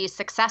to be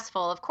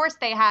successful. Of course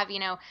they have,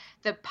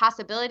 the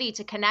possibility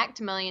to connect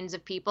millions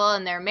of people,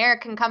 and they're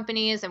American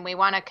companies, and we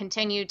want to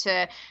continue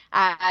to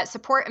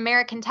support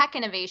American tech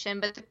innovation.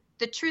 But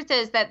the truth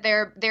is that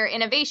their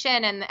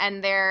innovation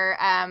and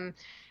their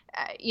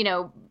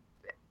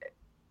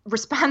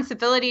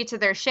responsibility to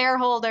their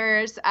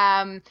shareholders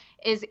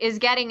is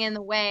getting in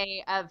the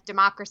way of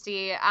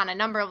democracy on a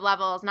number of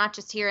levels, not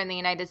just here in the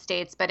United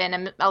States, but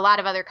in a lot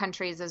of other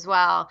countries as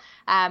well.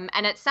 And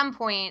at some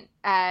point,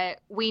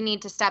 we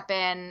need to step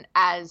in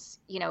as,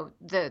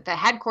 the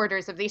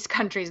headquarters of these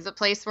countries, the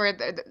place where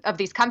of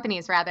these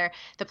companies, rather,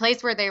 the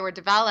place where they were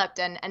developed,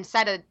 and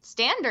set a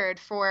standard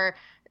for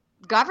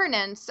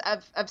governance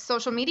of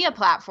social media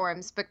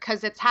platforms,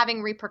 because it's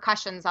having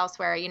repercussions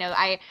elsewhere.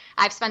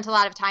 I've spent a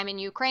lot of time in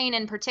Ukraine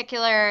in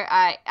particular,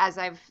 as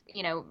I've,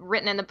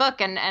 written in the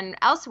book and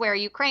elsewhere.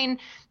 Ukraine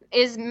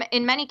is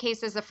in many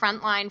cases a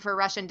front line for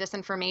Russian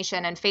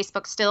disinformation, and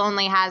Facebook still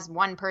only has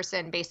one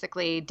person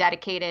basically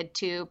dedicated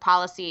to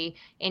policy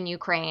in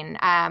Ukraine.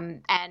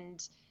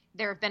 And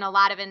there have been a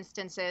lot of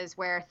instances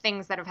where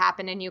things that have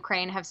happened in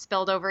Ukraine have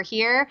spilled over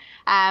here.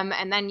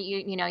 And then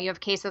you have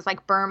cases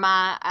like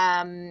Burma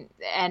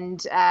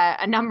and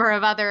a number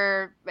of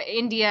other,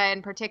 India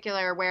in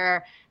particular,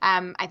 where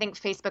I think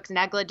Facebook's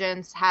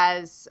negligence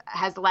has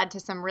led to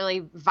some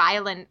really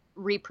violent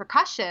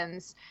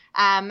repercussions.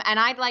 And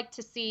I'd like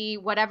to see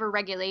whatever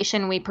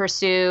regulation we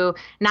pursue,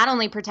 not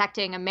only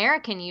protecting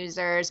American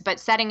users, but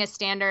setting a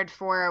standard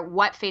for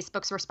what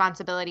Facebook's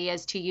responsibility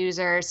is to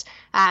users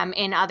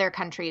in other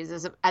countries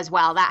as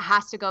well. That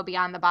has to go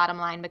beyond the bottom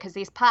line, because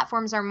these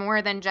platforms are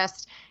more than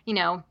just,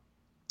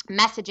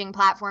 messaging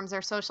platforms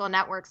or social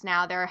networks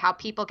now. They're how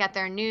people get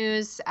their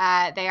news.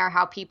 They are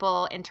how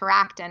people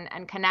interact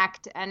and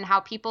connect, and how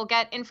people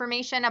get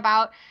information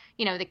about,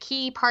 the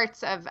key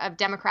parts of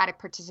democratic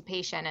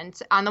participation. And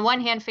on the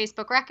one hand,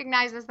 Facebook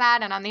recognizes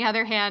that, and on the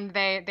other hand,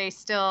 they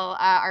still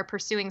are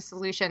pursuing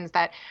solutions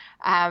that,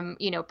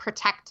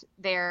 protect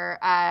their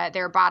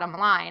bottom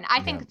line.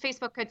 I think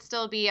Facebook could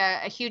still be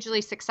a hugely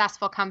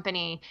successful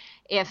company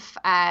if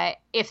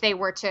they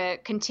were to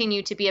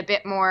continue to be a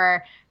bit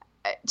more,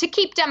 to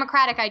keep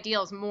democratic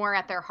ideals more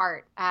at their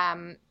heart,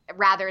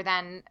 rather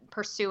than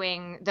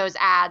pursuing those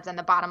ads and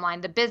the bottom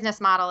line. The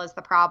business model is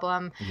the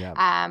problem.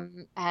 That's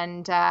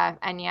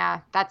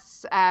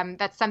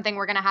something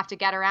we're going to have to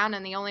get around.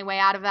 And the only way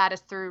out of that is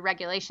through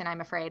regulation,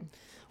 I'm afraid.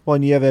 Well,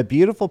 and you have a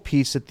beautiful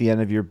piece at the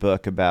end of your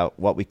book about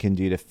what we can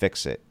do to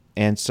fix it.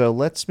 And so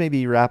let's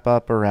maybe wrap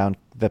up around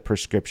the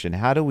prescription.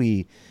 How do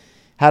we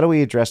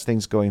address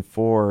things going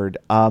forward?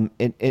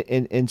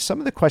 In some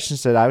of the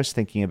questions that I was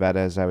thinking about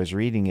as I was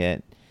reading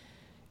it,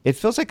 it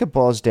feels like it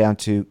boils down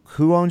to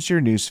who owns your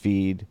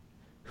newsfeed,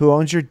 who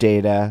owns your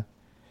data,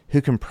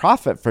 who can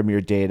profit from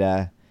your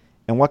data,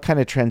 and what kind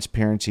of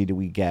transparency do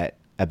we get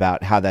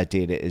about how that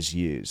data is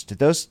used.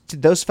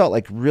 Those felt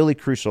like really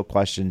crucial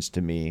questions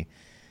to me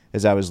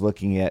as I was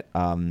looking at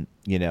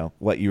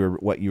what you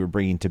were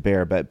bringing to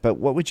bear. But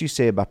what would you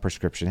say about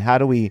prescription? How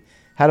do we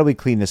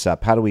clean this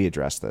up? How do we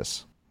address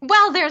this?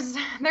 Well, there's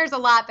a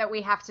lot that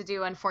we have to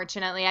do,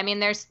 unfortunately. I mean,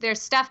 there's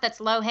stuff that's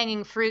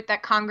low-hanging fruit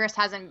that Congress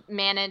hasn't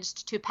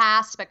managed to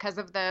pass because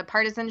of the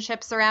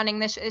partisanship surrounding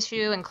this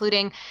issue,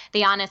 including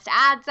the Honest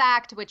Ads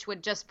Act, which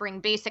would just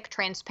bring basic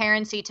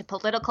transparency to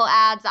political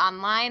ads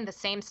online, the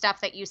same stuff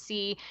that you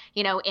see,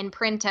 in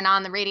print and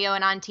on the radio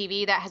and on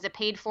TV that has a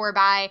paid for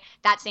by.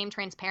 That same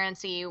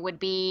transparency would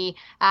be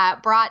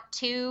brought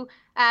to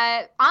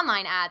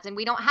online ads, and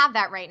we don't have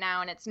that right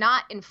now, and it's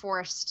not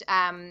enforced,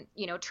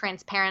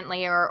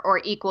 transparently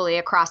or equally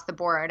across the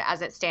board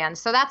as it stands.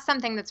 So that's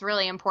something that's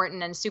really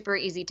important and super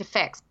easy to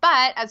fix.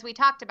 But as we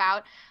talked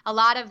about, a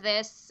lot of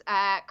this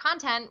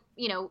content,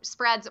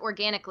 spreads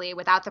organically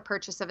without the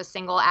purchase of a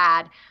single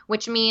ad,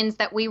 which means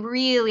that we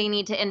really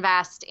need to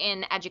invest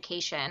in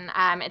education.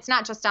 It's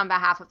not just on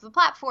behalf of the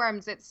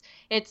platforms;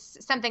 it's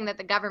something that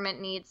the government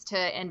needs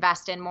to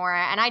invest in more.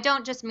 And I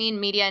don't just mean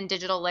media and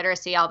digital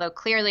literacy, although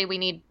clearly we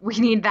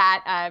need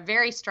that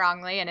very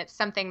strongly, and it's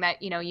something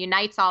that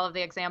unites all of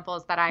the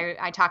examples that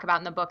I talk about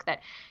in the book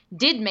that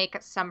did make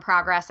some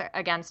progress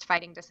against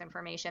fighting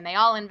disinformation. They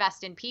all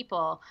invest in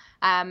people,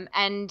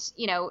 and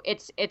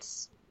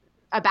it's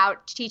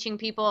about teaching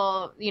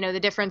people the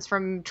difference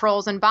from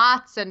trolls and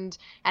bots and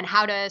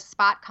how to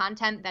spot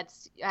content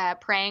that's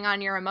preying on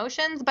your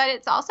emotions. But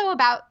it's also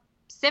about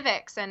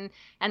civics and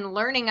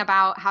learning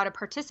about how to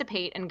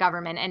participate in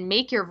government and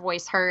make your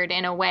voice heard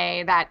in a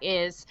way that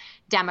is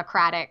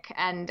democratic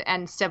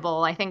and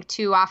civil. I think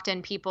too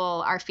often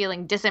people are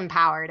feeling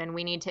disempowered, and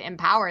we need to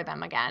empower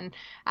them again.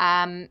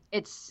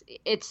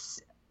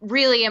 It's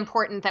really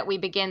important that we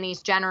begin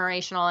these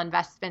generational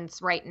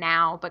investments right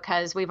now,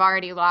 because we've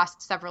already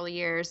lost several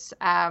years,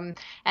 and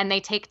they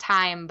take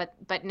time.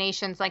 But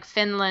nations like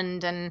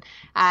Finland and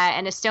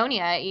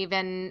Estonia,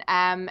 even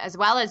as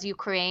well as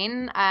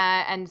Ukraine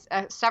and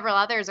several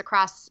others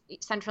across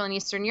Central and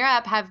Eastern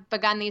Europe, have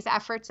begun these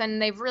efforts,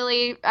 and they've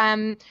really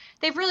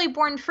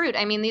borne fruit.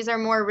 I mean, these are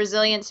more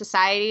resilient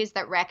societies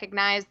that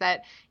recognize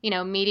that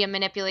media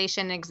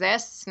manipulation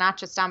exists, not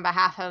just on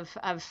behalf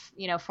of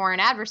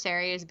foreign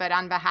adversaries, but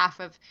on behalf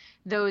of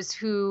those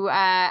who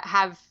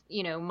have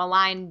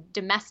malign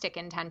domestic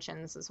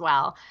intentions as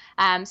well.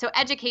 So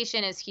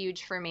education is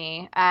huge for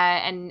me,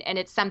 and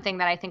it's something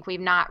that I think we've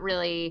not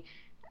really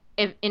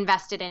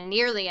invested in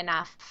nearly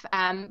enough.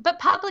 But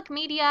public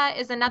media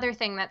is another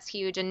thing that's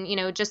huge. And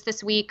just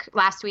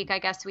last week, I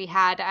guess, we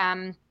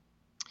had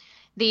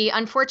the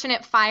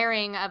unfortunate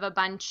firing of a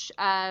bunch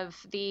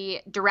of the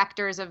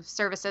directors of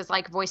services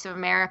like Voice of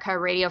America,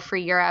 Radio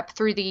Free Europe,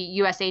 through the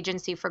U.S.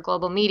 Agency for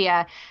Global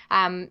Media.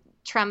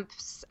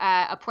 Trump's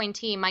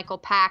appointee, Michael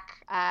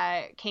Pack,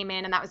 came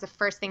in, and that was the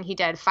first thing he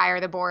did, fire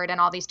the board and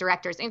all these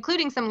directors,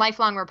 including some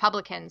lifelong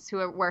Republicans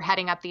who were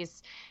heading up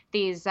these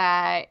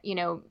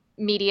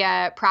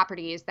media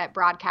properties that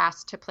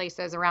broadcast to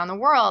places around the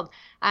world.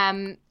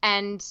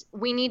 And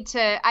we need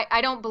to,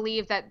 I don't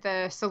believe that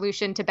the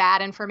solution to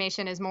bad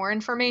information is more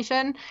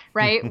information,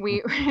 right?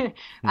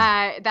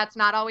 That's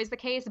not always the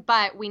case,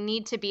 but we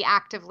need to be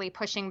actively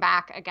pushing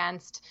back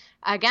against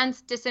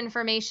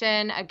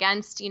disinformation,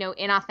 against,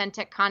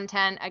 inauthentic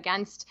content,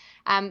 against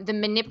the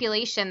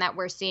manipulation that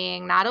we're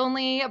seeing, not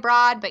only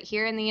abroad, but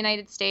here in the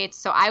United States.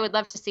 So I would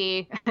love to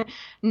see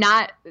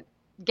not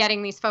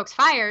getting these folks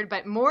fired,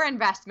 but more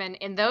investment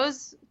in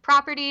those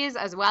properties,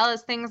 as well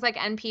as things like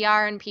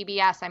NPR and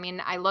PBS. I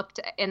mean, I looked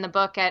in the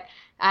book at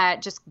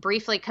just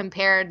briefly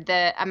compared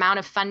the amount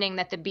of funding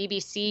that the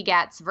BBC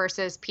gets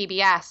versus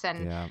PBS,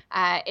 and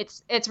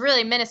it's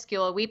really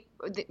minuscule. We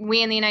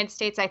in the United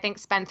States, I think,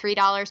 spend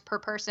 $3 per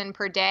person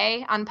per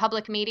day on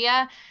public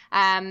media,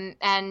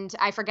 and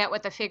I forget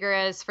what the figure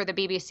is for the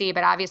BBC,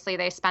 but obviously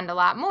they spend a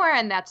lot more,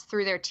 and that's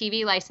through their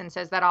TV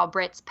licenses that all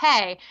Brits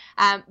pay.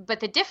 But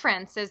the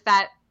difference is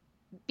that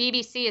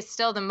BBC is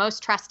still the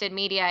most trusted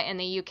media in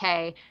the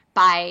UK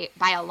by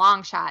a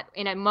long shot.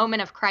 In a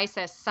moment of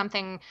crisis,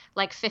 something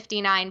like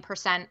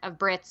 59% of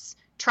Brits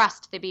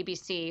trust the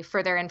BBC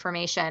for their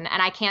information. And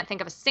I can't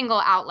think of a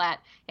single outlet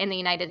in the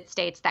United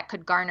States that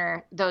could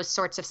garner those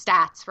sorts of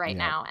stats right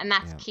now. And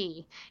that's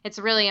key. It's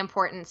really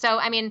important. So,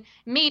 I mean,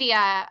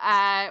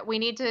 media, we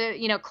need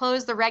to,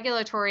 close the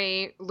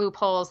regulatory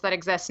loopholes that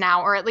exist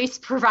now, or at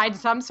least provide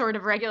some sort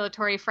of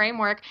regulatory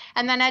framework.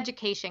 And then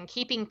education,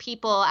 keeping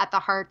people at the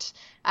heart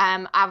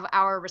of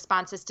our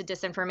responses to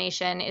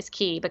disinformation is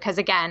key, because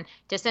again,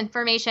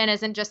 disinformation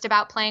isn't just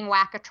about playing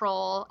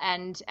whack-a-troll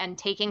and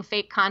taking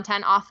fake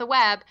content off the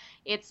web.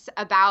 It's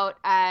about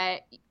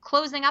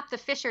closing up the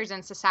fissures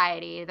in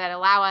society that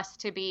allow us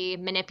to be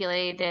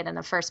manipulated in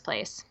the first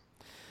place.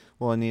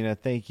 Well, Nina,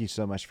 thank you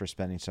so much for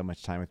spending so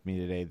much time with me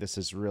today. This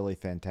is really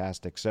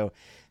fantastic. So,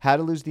 How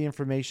to Lose the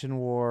Information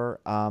War.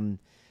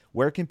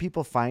 Where can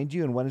people find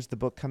you, and when is the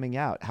book coming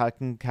out? How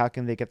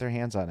can they get their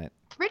hands on it?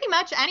 Pretty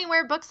much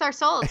anywhere books are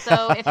sold.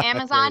 So if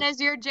Amazon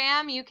is your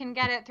jam, you can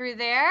get it through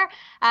there.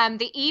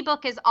 The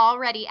ebook is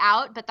already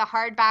out, but the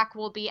hardback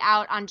will be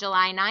out on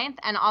July 9th.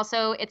 And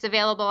also it's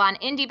available on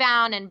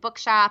IndieBound and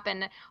Bookshop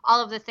and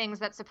all of the things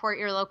that support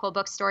your local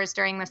bookstores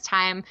during this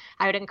time.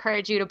 I would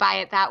encourage you to buy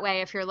it that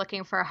way if you're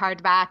looking for a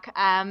hardback.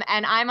 And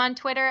I'm on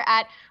Twitter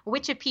at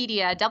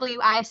Wiccipedia,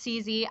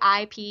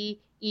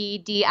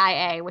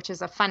 WICZIPEDIA, which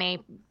is a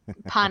funny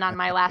pun on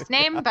my last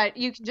name, but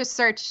you can just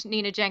search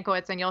Nina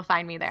Jankowicz and you'll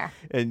find me there.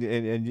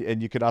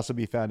 And you could also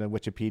be found on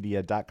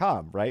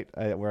Wikipedia.com, right?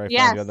 Where I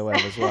found you on the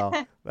web as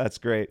well. That's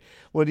great.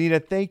 Well, Nina,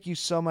 thank you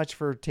so much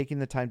for taking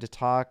the time to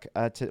talk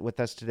with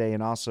us today,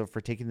 and also for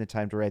taking the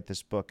time to write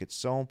this book. It's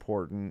so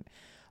important.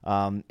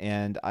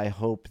 And I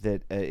hope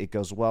that it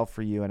goes well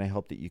for you, and I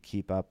hope that you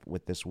keep up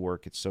with this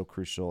work. It's so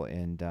crucial,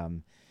 and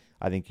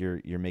I think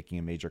you're making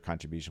a major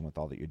contribution with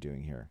all that you're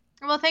doing here.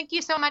 Well, thank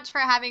you so much for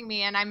having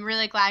me, and I'm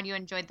really glad you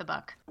enjoyed the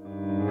book.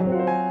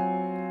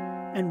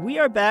 And we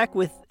are back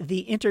with the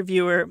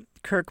interviewer,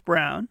 Kirk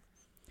Brown.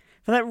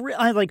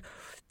 For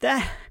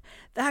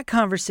that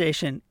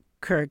conversation,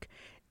 Kirk,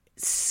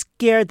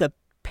 scared the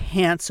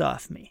pants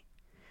off me.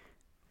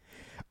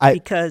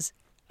 Because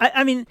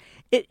I mean,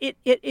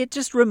 it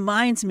just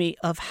reminds me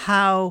of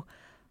how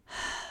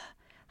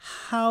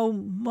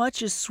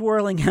much is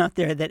swirling out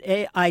there that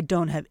A, I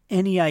don't have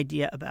any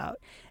idea about,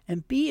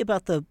 and B,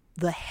 about the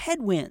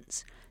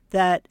headwinds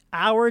that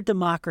our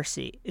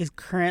democracy is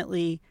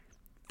currently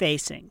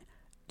facing.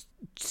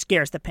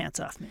 Scares the pants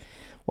off me.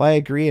 Well, I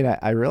agree. And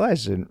I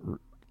realized in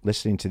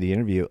listening to the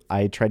interview,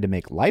 I tried to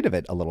make light of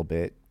it a little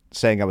bit,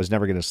 saying I was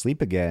never going to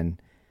sleep again.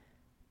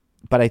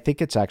 But I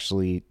think it's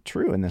actually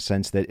true in the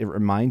sense that it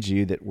reminds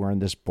you that we're in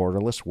this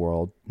borderless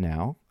world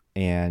now,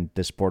 and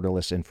this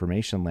borderless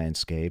information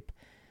landscape,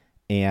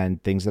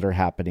 and things that are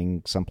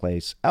happening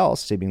someplace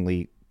else,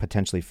 seemingly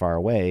potentially far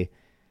away,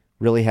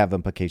 really have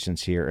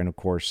implications here. And of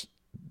course,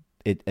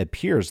 it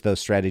appears those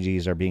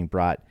strategies are being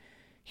brought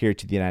here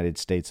to the United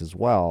States as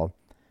well.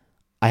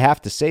 I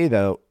have to say,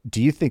 though,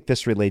 do you think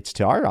this relates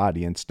to our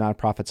audience,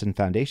 nonprofits and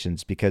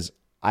foundations? Because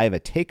I have a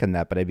take on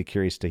that, but I'd be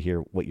curious to hear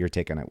what your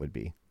take on it would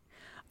be.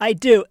 I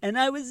do, and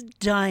I was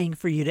dying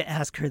for you to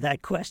ask her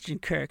that question,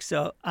 Kirk.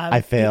 So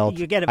I failed.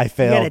 You get a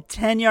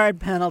 10-yard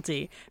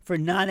penalty for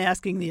not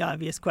asking the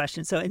obvious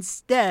question. So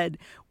instead,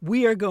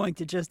 we are going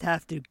to just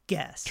have to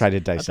guess. Try to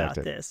dissect about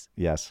it. This.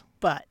 Yes.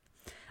 But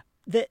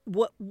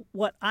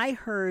what I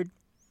heard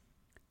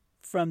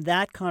from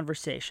that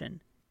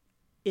conversation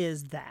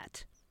is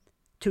that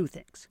two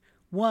things.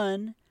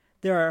 One,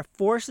 there are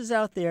forces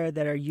out there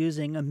that are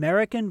using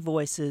American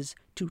voices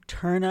to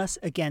turn us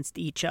against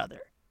each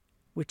other,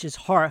 which is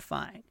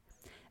horrifying.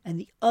 And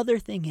the other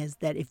thing is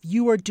that if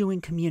you are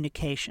doing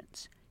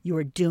communications, you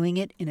are doing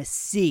it in a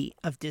sea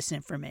of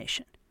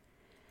disinformation.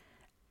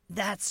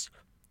 That's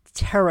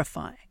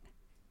terrifying.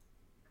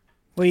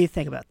 What do you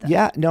think about that?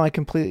 Yeah, no, I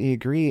completely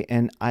agree.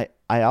 And I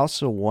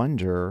also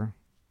wonder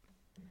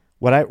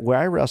where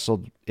I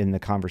wrestled in the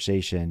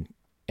conversation,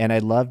 and I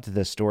loved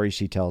the story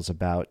she tells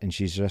about, and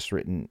she's just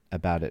written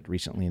about it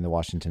recently in the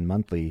Washington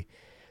Monthly,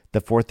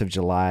 the 4th of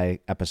July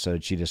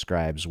episode she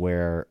describes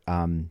where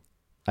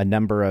a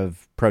number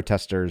of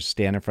protesters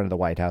stand in front of the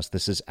White House.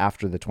 This is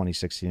after the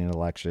 2016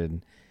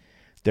 election.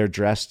 They're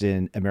dressed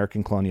in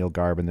American colonial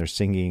garb, and they're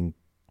singing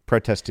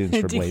protest tunes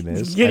from Les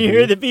Mis. Can you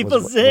hear the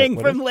people sing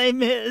from Les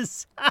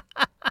Mis?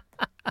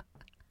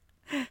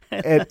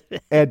 and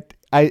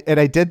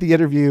I did the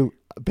interview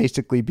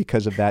basically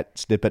because of that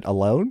snippet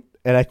alone,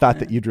 and I thought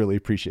that you'd really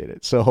appreciate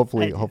it. So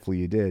hopefully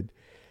you did.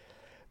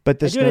 But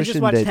this notion I just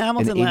watched that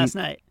Hamilton last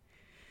night.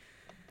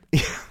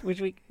 Which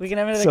we can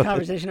have another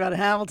conversation about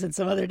Hamilton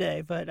some other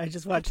day, but I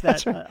just watched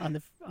that right.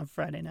 on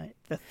Friday night,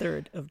 the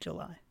 3rd of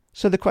July.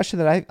 So the question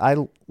that I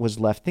was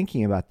left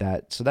thinking about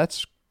that, so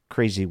that's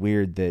crazy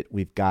weird that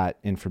we've got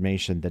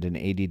information that an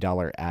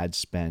 $80 ad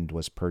spend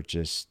was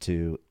purchased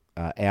to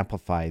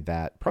amplify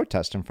that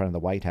protest in front of the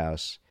White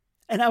House.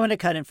 And I want to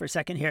cut in for a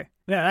second here.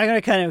 I'm going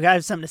to cut in. I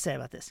have something to say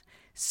about this.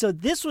 So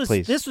this was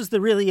the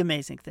really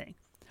amazing thing,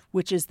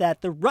 which is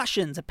that the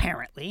Russians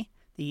apparently,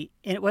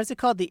 what is it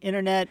called? The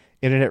Internet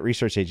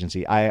Research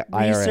Agency, IRA.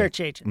 Research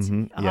Agency,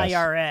 mm-hmm. Yes.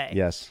 IRA.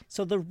 Yes.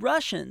 So the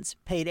Russians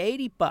paid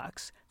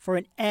 $80 for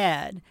an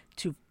ad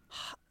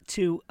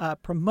to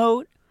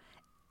promote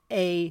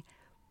a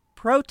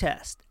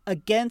protest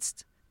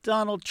against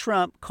Donald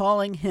Trump,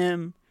 calling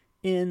him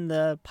in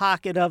the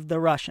pocket of the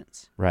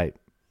Russians. Right.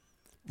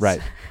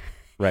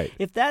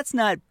 If that's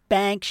not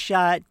bank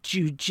shot,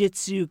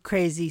 jujitsu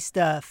crazy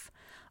stuff,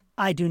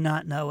 I do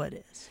not know what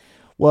is.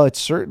 Well,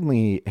 it's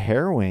certainly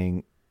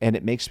harrowing, and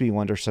it makes me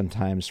wonder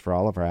sometimes for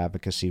all of our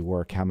advocacy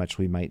work how much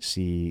we might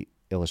see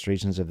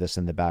illustrations of this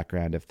in the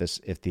background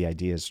if the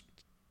idea is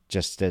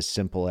just as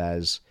simple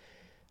as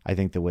I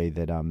think the way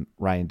that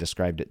Ryan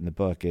described it in the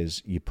book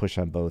is you push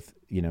on both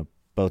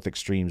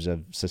extremes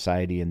of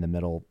society and the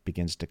middle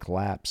begins to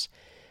collapse.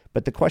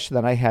 But the question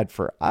that I had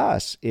for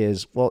us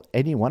is, well,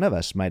 any one of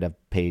us might have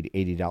paid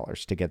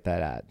 $80 to get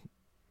that ad.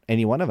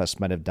 Any one of us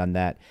might have done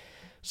that.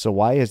 So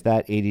why is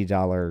that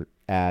 $80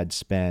 ad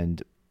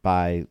spend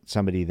by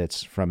somebody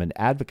that's from an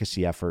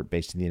advocacy effort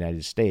based in the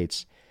United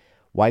States,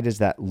 why does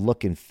that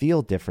look and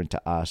feel different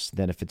to us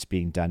than if it's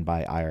being done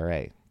by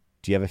IRA?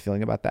 Do you have a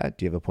feeling about that?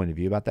 Do you have a point of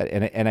view about that?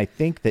 And I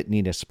think that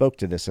Nina spoke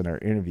to this in our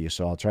interview,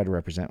 so I'll try to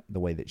represent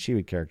the way that she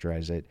would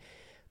characterize it.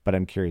 But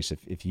I'm curious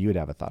if you would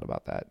have a thought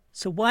about that.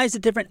 So why is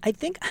it different? I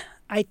think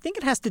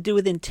it has to do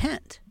with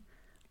intent.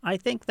 I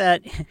think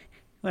that,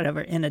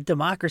 in a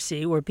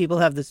democracy where people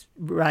have this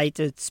right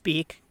to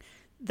speak,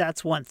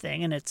 that's one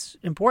thing, and it's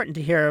important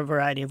to hear a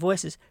variety of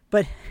voices.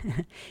 But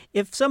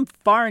if some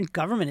foreign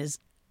government is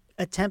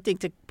attempting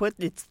to put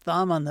its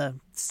thumb on the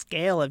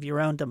scale of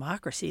your own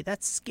democracy,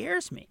 that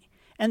scares me.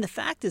 And the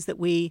fact is that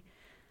we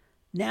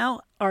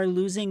now are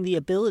losing the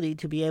ability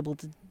to be able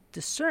to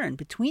discern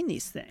between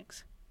these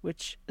things,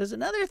 which is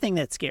another thing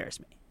that scares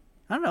me.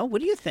 I don't know.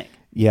 What do you think?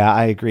 Yeah,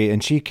 I agree.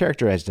 And she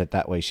characterized it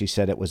that way. She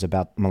said it was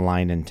about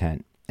malign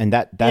intent. And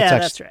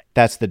that's right.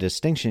 That's the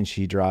distinction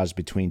she draws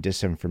between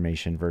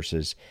disinformation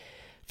versus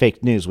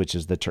fake news, which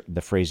is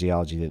the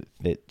phraseology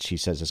that she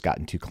says has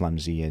gotten too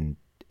clumsy and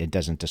it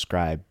doesn't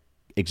describe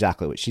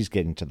exactly what she's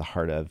getting to the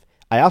heart of.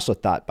 I also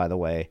thought, by the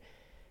way,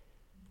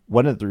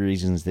 one of the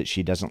reasons that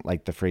she doesn't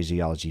like the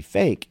phraseology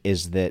fake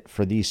is that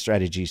for these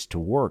strategies to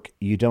work,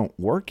 you don't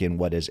work in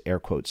what is air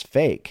quotes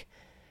fake.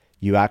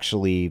 You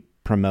actually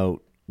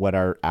promote what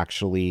are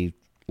actually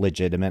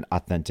legitimate,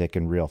 authentic,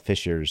 and real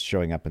fissures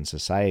showing up in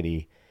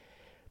society.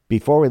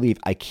 Before we leave,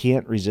 I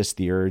can't resist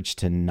the urge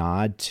to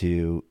nod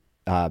to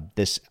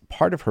this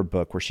part of her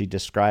book where she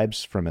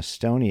describes from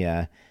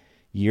Estonia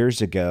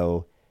years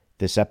ago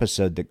this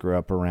episode that grew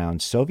up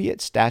around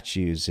Soviet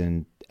statues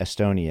in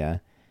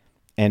Estonia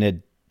and a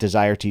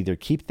desire to either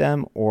keep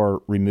them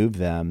or remove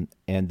them,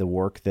 and the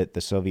work that the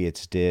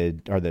Soviets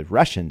did, or the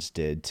Russians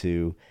did,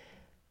 to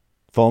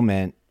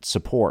foment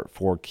support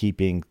for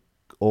keeping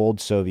old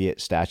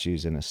Soviet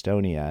statues in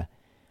Estonia.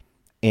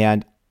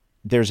 And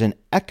there's an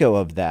echo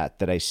of that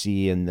I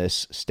see in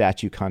this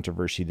statue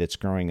controversy that's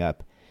growing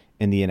up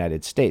in the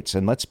United States.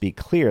 And let's be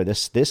clear,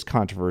 this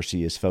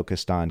controversy is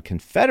focused on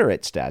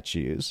Confederate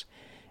statues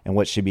and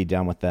what should be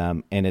done with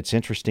them. And it's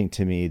interesting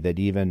to me that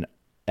even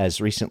as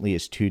recently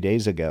as 2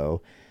 days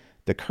ago,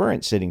 the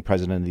current sitting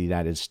president of the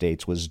United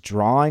States was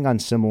drawing on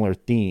similar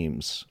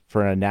themes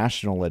for a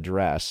national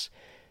address,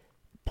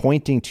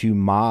 pointing to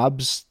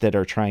mobs that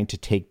are trying to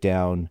take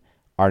down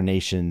our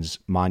nation's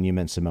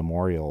monuments and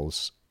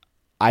memorials.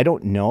 I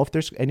don't know if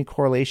there's any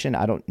correlation.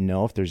 I don't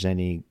know if there's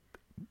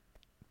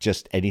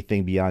just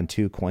anything beyond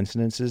two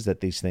coincidences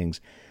that these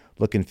things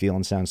look and feel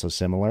and sound so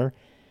similar.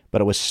 But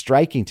it was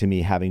striking to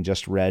me, having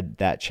just read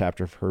that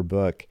chapter of her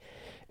book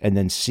and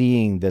then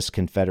seeing this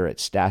Confederate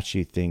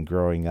statue thing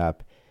growing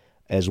up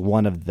as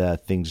one of the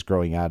things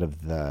growing out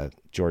of the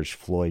George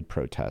Floyd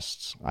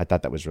protests. I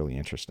thought that was really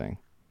interesting.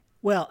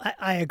 Well,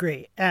 I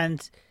agree.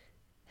 And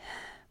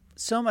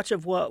so much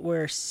of what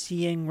we're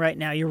seeing right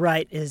now, you're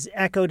right, is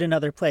echoed in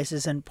other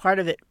places. And part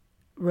of it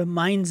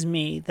reminds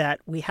me that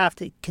we have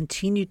to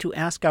continue to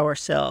ask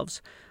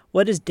ourselves,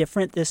 what is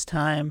different this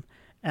time?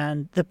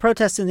 And the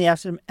protests in the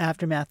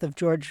aftermath of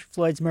George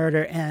Floyd's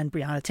murder and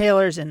Breonna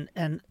Taylor's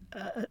and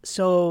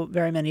so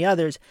very many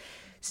others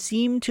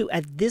seem to,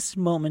 at this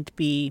moment,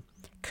 be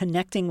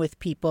connecting with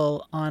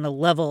people on a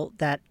level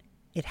that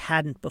it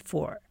hadn't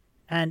before.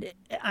 And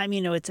I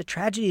mean, it's a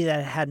tragedy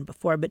that it hadn't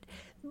before, but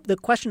the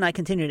question I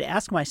continue to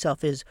ask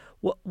myself is,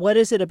 what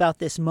is it about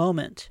this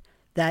moment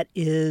that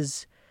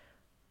is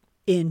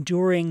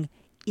enduring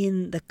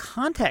in the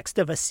context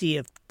of a sea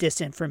of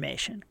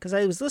disinformation? Because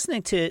I was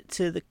listening to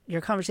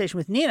your conversation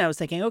with Nina, I was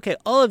thinking, okay,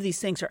 all of these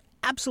things are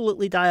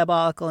absolutely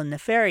diabolical and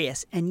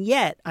nefarious, and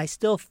yet I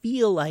still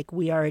feel like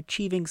we are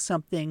achieving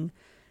something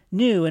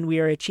new and we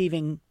are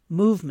achieving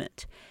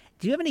movement.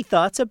 Do you have any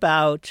thoughts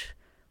about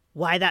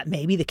why that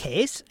may be the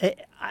case?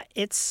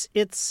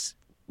 It's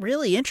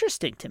really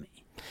interesting to me.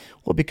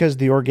 Well, because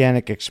the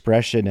organic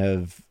expression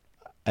of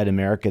an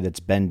America that's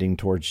bending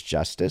towards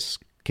justice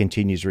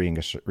continues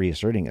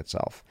reasserting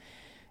itself.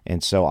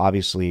 And so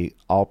obviously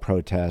all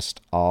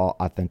protest, all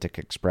authentic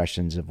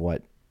expressions of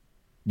what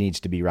needs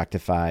to be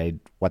rectified,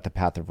 what the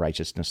path of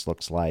righteousness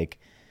looks like,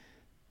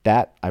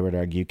 that, I would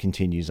argue,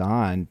 continues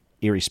on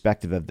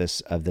irrespective of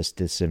this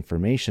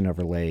disinformation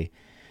overlay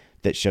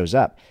that shows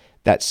up.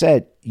 That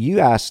said, you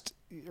asked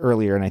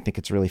earlier, and I think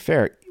it's really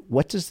fair,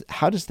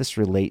 how does this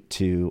relate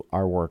to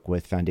our work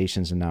with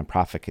foundations and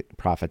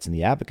nonprofits and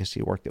the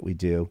advocacy work that we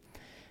do?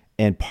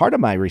 And part of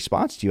my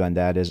response to you on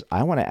that is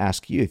I want to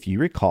ask you, if you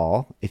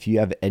recall, if you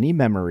have any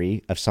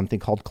memory of something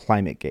called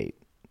ClimateGate.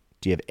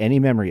 Do you have any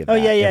memory of that?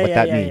 And what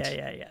that means?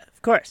 Yeah.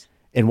 Of course.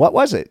 And what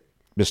was it,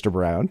 Mr.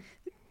 Brown?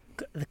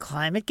 The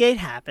ClimateGate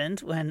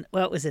happened when,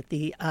 what was it?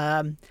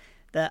 IPCC.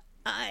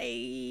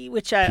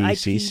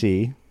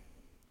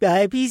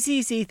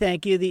 IPCC,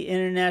 thank you. The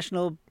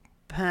International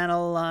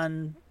Panel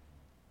on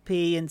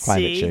P and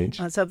Climate C Change.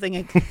 on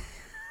something.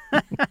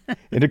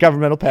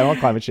 Intergovernmental Panel on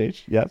Climate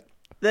Change. Yep.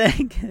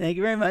 Thank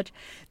you very much.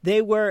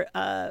 They were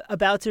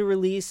about to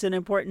release an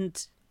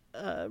important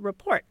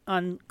report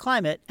on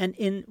climate,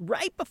 and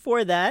right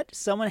before that,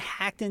 someone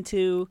hacked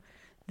into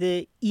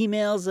the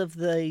emails of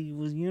the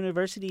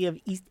University of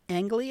East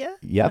Anglia.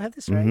 Yep. Do I have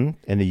this right?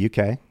 Mm-hmm. In the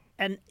UK.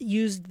 And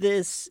used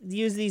these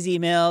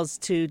emails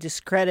to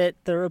discredit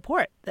the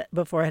report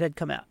before it had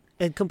come out.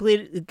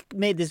 It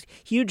made this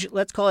huge,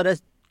 let's call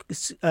it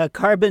a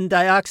carbon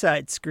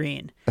dioxide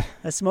screen,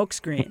 a smoke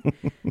screen,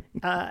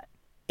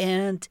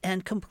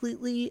 and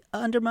completely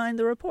undermined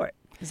the report.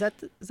 Is that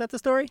the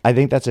story? I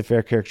think that's a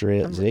fair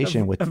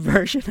characterization. A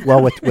version.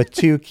 Well, with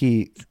two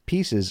key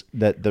pieces,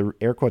 that the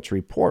air quotes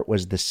report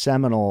was the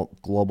seminal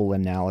global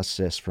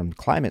analysis from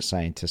climate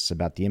scientists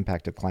about the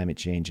impact of climate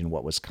change and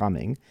what was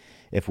coming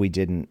if we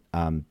didn't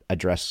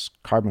address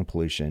carbon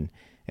pollution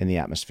in the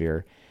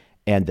atmosphere.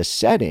 And the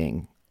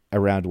setting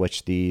around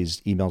which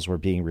these emails were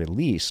being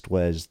released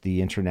was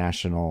the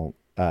international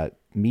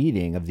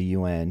meeting of the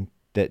UN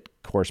that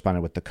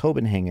corresponded with the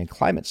Copenhagen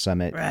Climate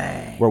Summit,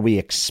 right, where we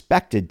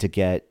expected to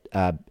get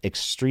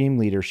extreme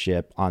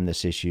leadership on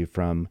this issue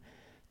from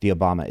the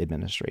Obama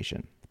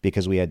administration,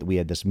 because we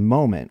had this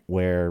moment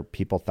where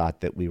people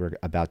thought that we were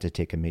about to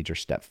take a major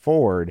step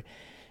forward.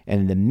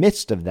 And in the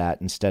midst of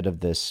that, instead of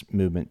this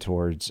movement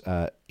towards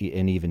an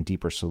even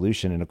deeper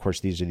solution, and of course,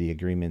 these are the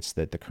agreements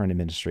that the current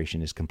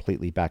administration is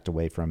completely backed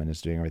away from and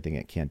is doing everything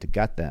it can to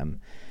gut them,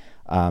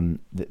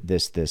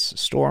 this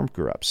storm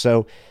grew up.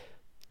 So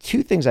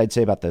two things I'd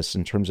say about this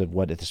in terms of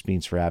what this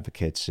means for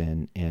advocates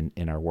in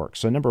our work.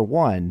 So number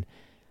one,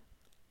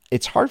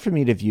 it's hard for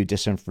me to view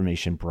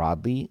disinformation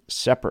broadly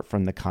separate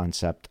from the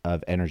concept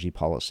of energy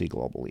policy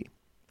globally.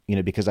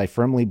 Because I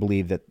firmly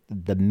believe that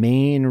the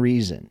main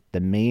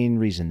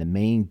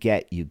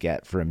get you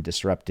get from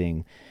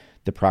disrupting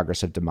the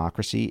progress of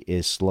democracy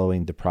is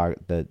slowing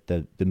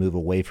the move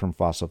away from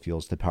fossil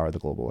fuels to power the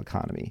global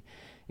economy.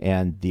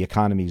 And the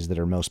economies that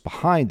are most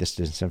behind this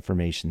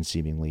disinformation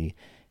seemingly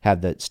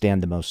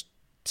stand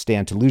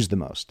to lose the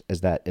most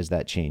as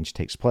that change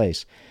takes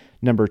place.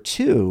 Number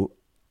two,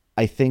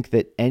 I think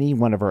that any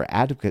one of our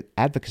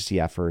advocacy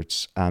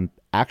efforts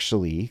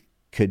actually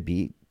could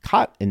be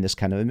caught in this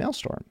kind of a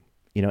maelstrom.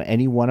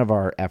 Any one of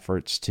our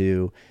efforts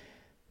to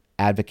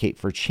advocate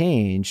for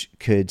change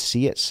could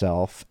see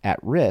itself at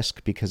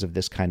risk because of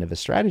this kind of a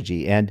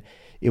strategy. And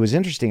it was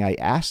interesting. I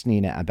asked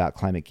Nina about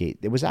ClimateGate.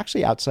 It was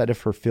actually outside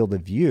of her field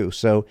of view.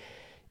 So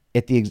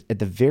at the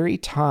very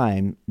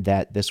time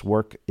that this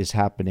work is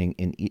happening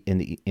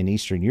in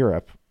Eastern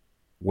Europe,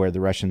 where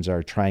the Russians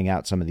are trying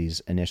out some of these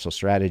initial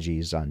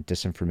strategies on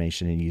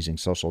disinformation and using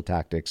social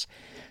tactics,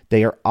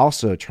 they are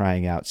also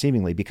trying out,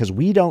 seemingly, because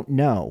we don't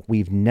know,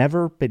 we've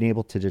never been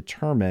able to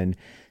determine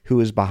who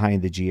is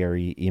behind the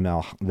GRE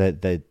email,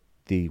 the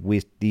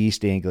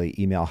East Anglia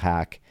email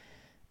hack,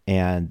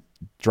 and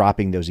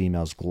dropping those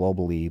emails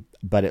globally.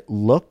 But it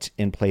looked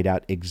and played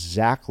out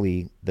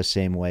exactly the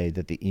same way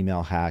that the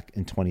email hack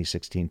in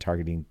 2016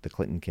 targeting the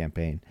Clinton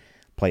campaign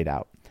played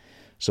out.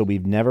 So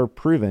we've never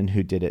proven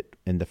who did it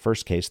in the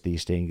first case, the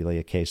East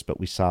Anglia case, but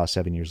we saw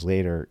 7 years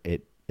later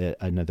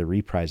another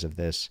reprise of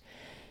this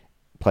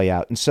play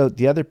out. And so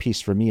the other piece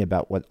for me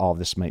about what all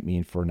this might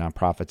mean for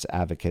nonprofits,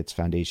 advocates,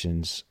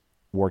 foundations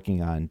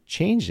working on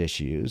change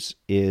issues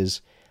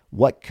is,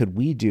 what could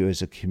we do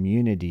as a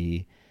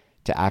community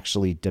to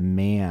actually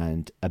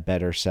demand a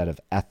better set of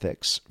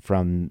ethics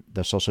from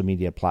the social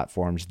media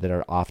platforms that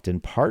are often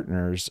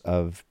partners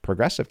of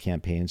progressive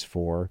campaigns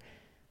for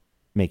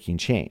making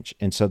change?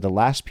 And so the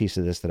last piece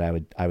of this that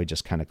I would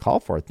just kind of call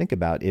for, think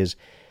about, is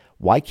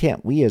why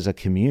can't we as a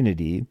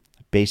community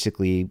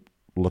basically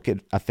look at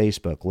a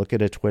Facebook, look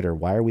at a Twitter?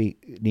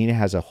 Nina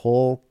has a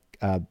whole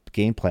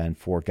game plan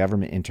for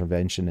government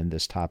intervention in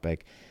this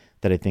topic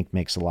that I think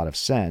makes a lot of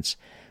sense.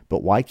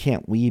 But why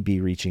can't we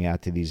be reaching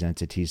out to these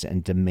entities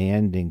and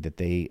demanding that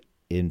they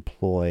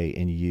employ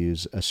and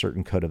use a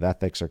certain code of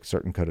ethics or a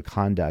certain code of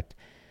conduct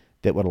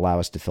that would allow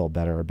us to feel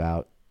better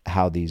about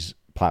how these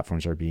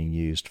platforms are being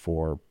used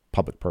for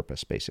public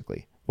purpose,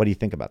 basically? What do you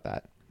think about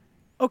that?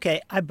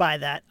 Okay, I buy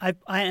that.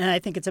 I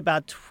think it's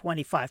about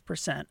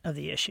 25% of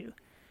the issue.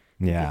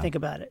 Yeah. If you think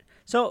about it.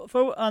 So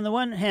on the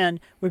one hand,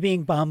 we're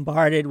being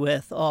bombarded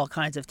with all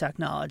kinds of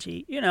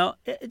technology.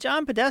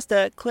 John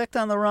Podesta clicked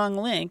on the wrong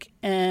link,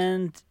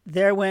 and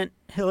there went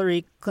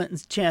Hillary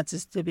Clinton's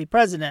chances to be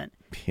president,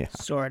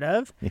 sort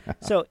of. Yeah.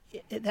 So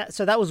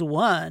that was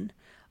one.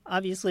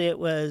 Obviously, it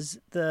was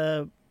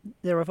there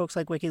were folks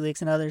like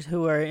WikiLeaks and others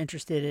who are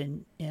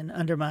interested in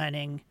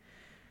undermining,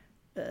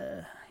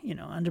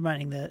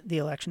 undermining the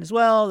election as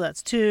well.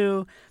 That's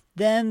two.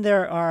 Then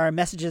there are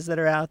messages that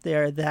are out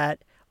there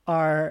that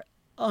are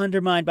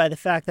undermined by the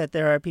fact that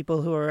there are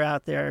people who are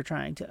out there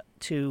trying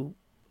to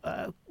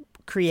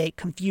create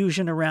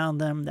confusion around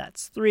them.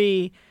 That's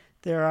three.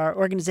 There are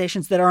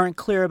organizations that aren't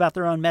clear about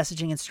their own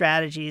messaging and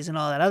strategies and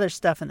all that other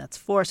stuff, and that's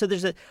four. So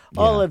there's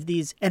all of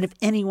these, and if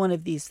any one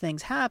of these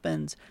things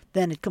happens,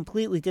 then it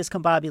completely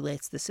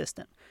discombobulates the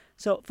system.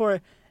 So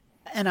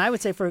I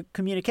would say for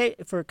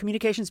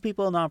communications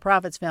people,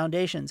 nonprofits,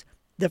 foundations,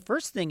 the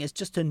first thing is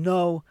just to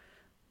know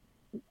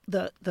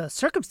the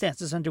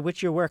circumstances under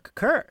which your work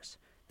occurs.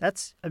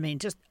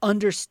 Just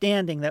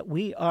understanding that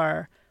we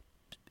are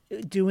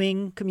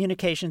doing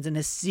communications in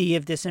a sea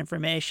of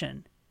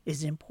disinformation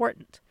is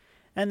important.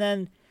 And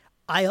then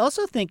I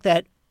also think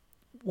that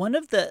one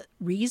of the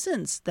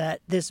reasons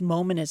that this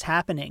moment is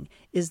happening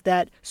is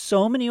that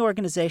so many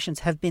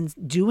organizations have been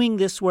doing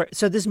this work.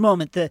 So this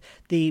moment,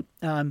 the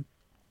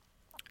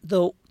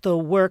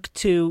work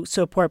to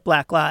support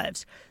Black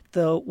lives,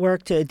 the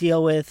work to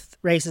deal with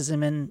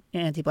racism and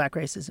anti-Black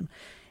racism,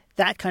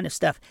 that kind of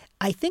stuff.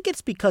 I think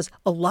it's because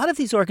a lot of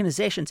these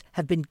organizations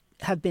have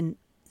been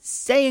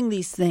saying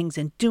these things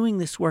and doing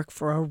this work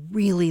for a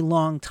really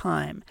long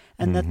time,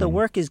 and that the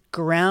work is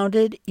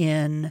grounded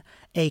in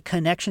a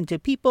connection to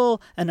people,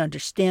 an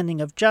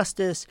understanding of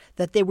justice,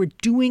 that they were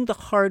doing the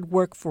hard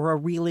work for a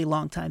really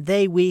long time.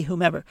 They, we,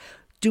 whomever,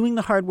 doing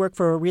the hard work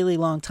for a really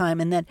long time.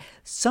 And then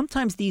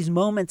sometimes these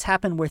moments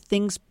happen where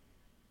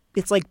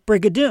it's like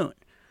Brigadoon.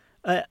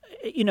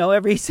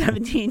 Every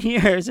 17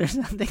 years or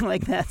something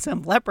like that,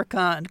 some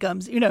leprechaun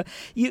comes.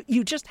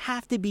 You just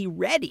have to be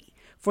ready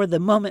for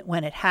the moment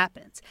when it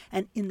happens.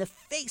 And in the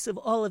face of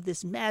all of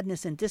this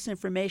madness and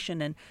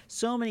disinformation and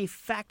so many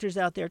factors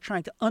out there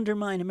trying to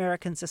undermine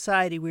American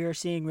society, we are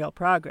seeing real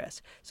progress.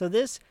 So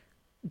this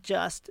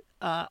just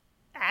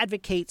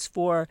advocates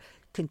for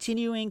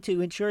continuing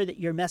to ensure that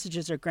your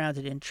messages are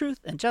grounded in truth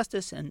and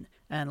justice and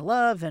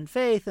love and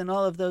faith and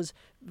all of those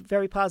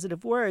very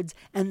positive words,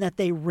 and that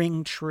they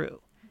ring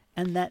true.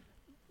 And that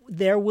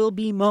there will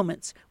be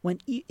moments when,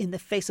 in the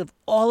face of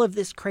all of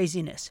this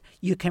craziness,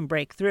 you can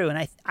break through.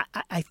 And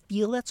I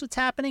feel that's what's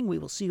happening. We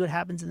will see what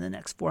happens in the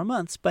next 4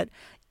 months. But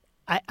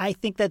I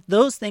think that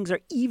those things are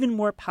even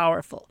more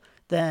powerful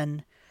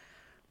than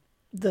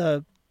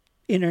the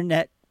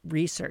internet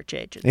research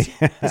agency.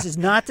 This is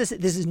not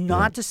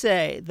to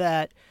say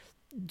that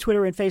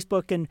Twitter and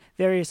Facebook and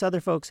various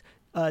other folks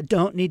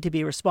don't need to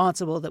be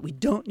responsible, that we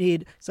don't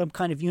need some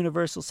kind of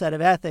universal set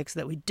of ethics,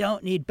 that we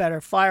don't need better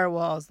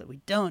firewalls, that we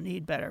don't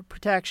need better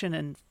protection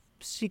and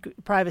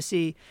secret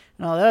privacy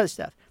and all that other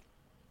stuff.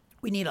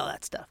 We need all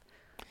that stuff.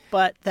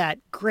 But that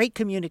great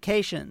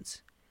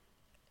communications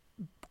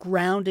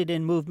grounded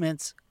in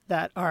movements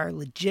that are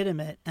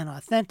legitimate and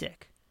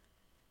authentic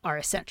are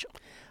essential.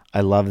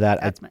 I love that.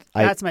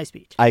 That's my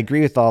speech. I agree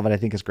with all of it. I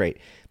think it's great.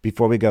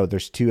 Before we go,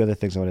 there's two other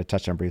things I want to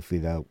touch on briefly,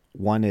 though.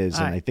 One is,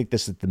 and I think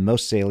this is the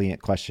most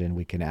salient question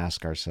we can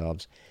ask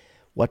ourselves,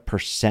 what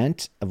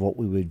percent of what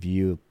we would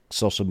view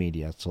social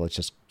media, so let's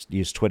just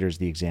use Twitter as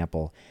the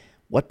example,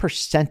 what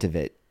percent of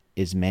it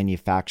is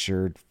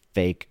manufactured,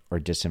 fake, or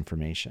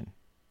disinformation?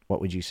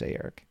 What would you say,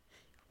 Eric?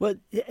 Well,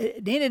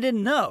 Nina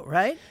didn't know,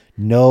 right?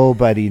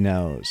 Nobody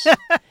knows.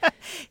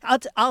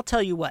 I'll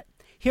tell you what.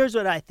 Here's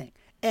what I think.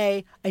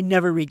 I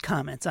never read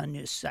comments on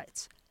news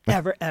sites.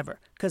 Ever,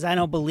 because I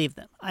don't believe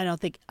them. I don't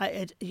think,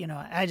 I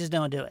just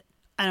don't do it.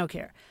 I don't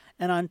care.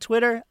 And on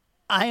Twitter,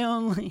 I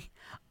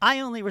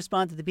only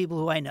respond to the people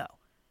who I know,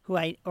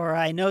 or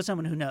I know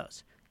someone who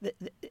knows,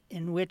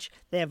 in which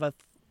they have a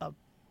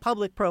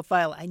public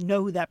profile. I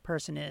know who that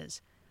person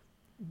is.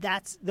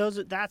 That's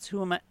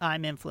who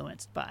I'm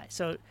influenced by.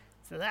 So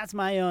that's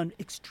my own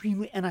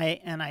extremely, and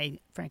I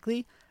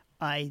frankly,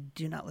 I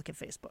do not look at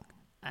Facebook.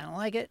 I don't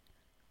like it.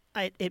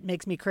 It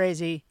makes me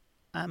crazy.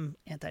 I'm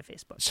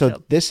anti-Facebook.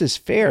 So this is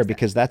fair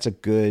because that's a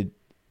good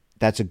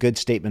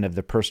statement of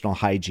the personal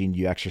hygiene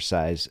you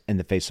exercise in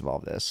the face of all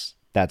of this.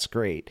 That's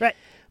great. Right.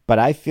 But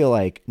I feel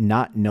like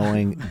not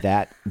knowing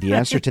that the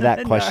answer to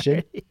that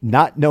question,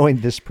 not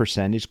knowing this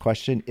percentage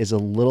question is a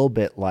little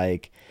bit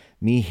like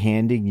me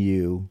handing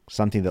you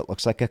something that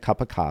looks like a cup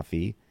of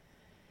coffee,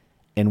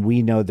 and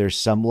we know there's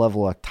some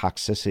level of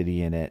toxicity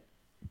in it,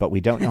 but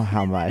we don't know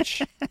how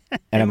much,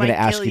 and I'm going to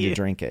ask you to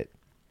drink it.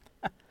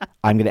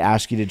 I'm going to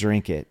ask you to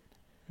drink it.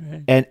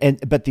 Right.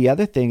 But the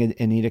other thing, and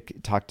Anita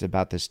talked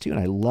about this too, and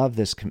I love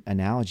this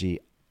analogy,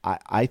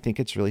 I think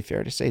it's really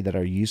fair to say that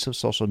our use of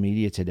social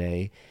media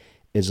today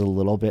is a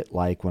little bit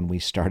like when we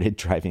started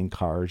driving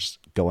cars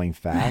going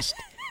fast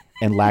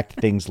and lacked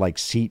things like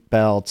seat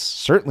belts,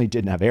 certainly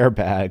didn't have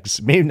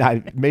airbags.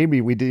 Maybe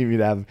we didn't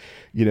even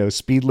have,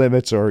 speed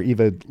limits or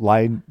even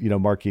lane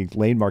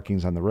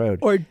markings on the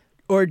road.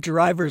 Or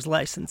driver's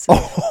licenses.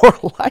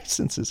 Or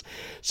licenses.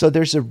 So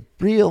there's a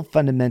real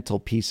fundamental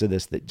piece of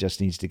this that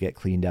just needs to get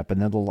cleaned up.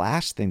 And then the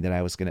last thing that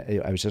I was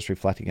just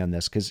reflecting on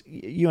this, because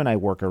you and I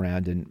work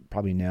around and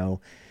probably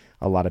know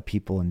a lot of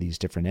people in these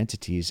different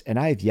entities, and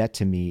I have yet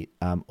to meet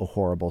a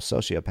horrible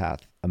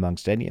sociopath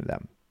amongst any of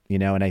them.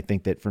 And I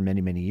think that for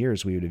many, many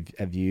years we would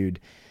have viewed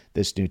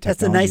this new technology.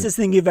 That's the nicest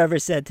thing you've ever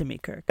said to me,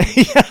 Kirk.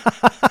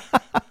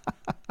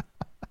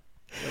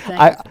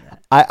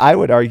 I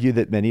would argue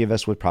that many of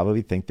us would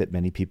probably think that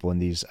many people in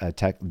these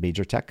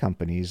major tech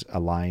companies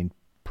align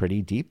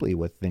pretty deeply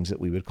with things that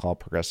we would call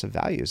progressive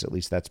values. At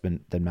least that's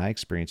been my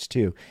experience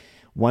too.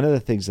 One of the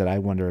things that I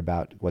wonder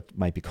about what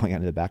might be going on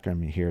in the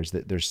background here is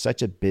that there's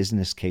such a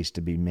business case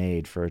to be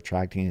made for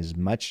attracting as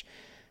much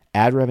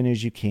ad revenue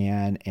as you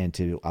can and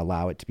to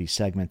allow it to be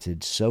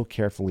segmented so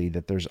carefully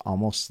that there's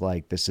almost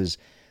like this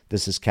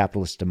is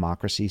capitalist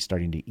democracy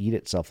starting to eat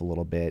itself a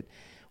little bit.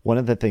 One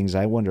of the things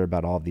I wonder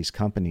about all of these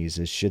companies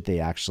is should they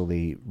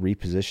actually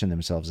reposition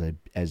themselves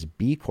as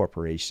B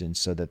corporations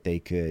so that they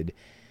could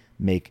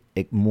make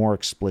a more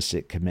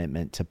explicit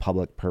commitment to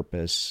public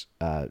purpose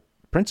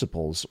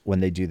principles when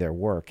they do their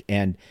work.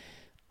 And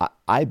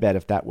I bet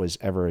if that was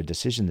ever a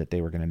decision that they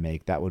were going to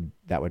make, that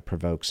would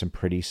provoke some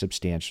pretty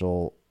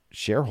substantial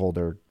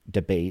shareholder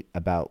debate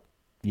about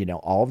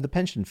all of the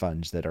pension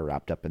funds that are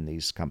wrapped up in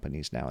these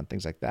companies now and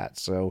things like that.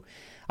 So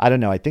I don't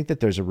know. I think that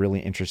there's a really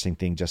interesting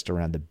thing just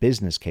around the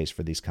business case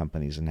for these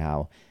companies and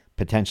how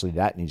potentially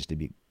that needs to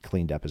be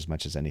cleaned up as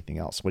much as anything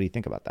else. What do you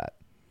think about that?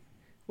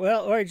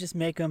 Well, or just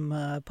make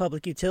them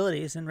public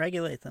utilities and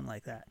regulate them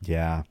like that.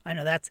 Yeah. I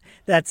know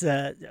that's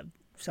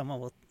someone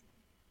will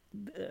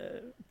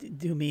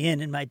do me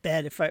in my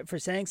bed for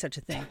saying such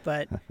a thing.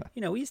 But,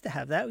 we used to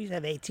have that. We used to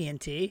have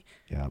AT&T.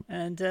 Yeah.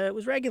 And it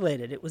was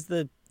regulated. It was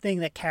the thing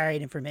that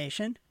carried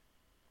information.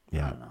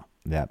 Yeah. I don't know.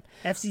 Yeah.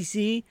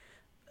 FCC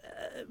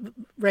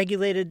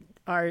regulated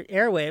our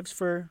airwaves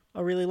for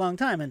a really long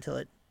time until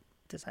it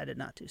decided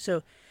not to.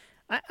 So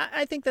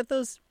I think that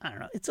those, I don't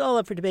know, it's all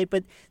up for debate.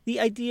 But the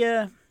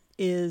idea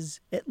is,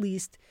 at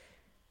least,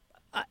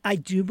 I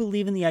do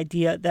believe in the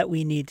idea that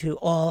we need to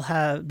all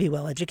be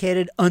well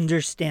educated,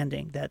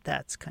 understanding that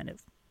that's kind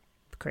of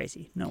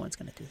crazy. No one's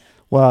going to do that.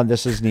 Well,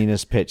 this is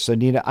Nina's pitch. So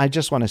Nina, I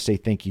just want to say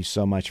thank you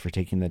so much for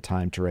taking the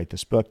time to write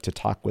this book, to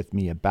talk with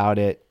me about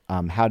it,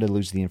 How to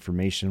Lose the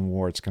Information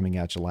War. It's coming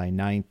out July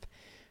 9th.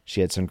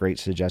 She had some great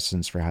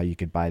suggestions for how you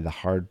could buy the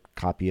hard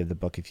copy of the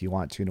book if you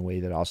want to, in a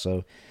way that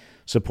also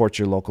supports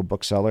your local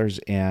booksellers.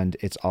 And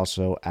it's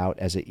also out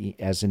as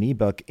an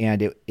ebook,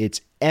 and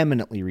it's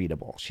eminently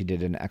readable. She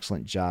did an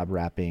excellent job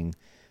wrapping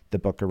the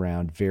book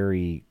around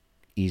very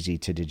easy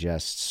to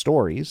digest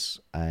stories,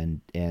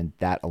 and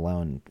that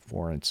alone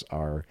warrants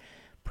our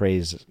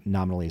praise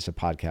nominally as a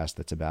podcast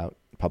that's about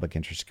public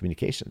interest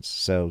communications.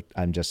 So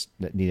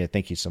Nina,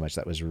 thank you so much.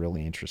 That was a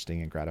really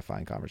interesting and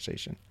gratifying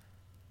conversation.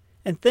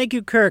 And thank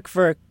you, Kirk,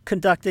 for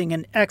conducting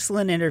an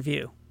excellent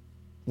interview.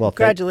 Well,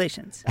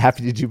 congratulations.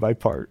 Happy to do my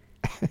part.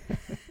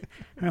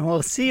 And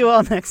we'll see you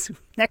all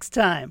next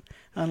time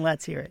on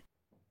Let's Hear It.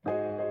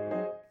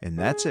 And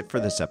that's it for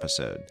this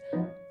episode.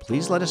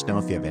 Please let us know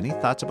if you have any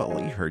thoughts about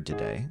what you heard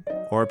today,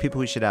 or people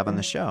we should have on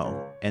the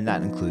show, and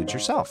that includes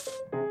yourself.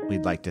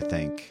 We'd like to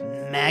thank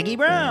Maggie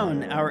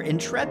Brown, our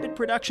intrepid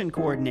production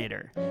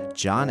coordinator.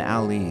 John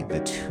Ali,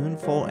 the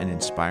tuneful and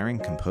inspiring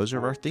composer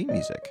of our theme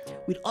music.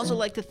 We'd also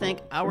like to thank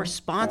our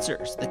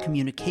sponsors, the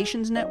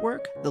Communications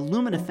Network, the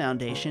Lumina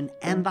Foundation,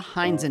 and the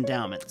Heinz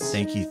Endowments.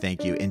 Thank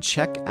you. And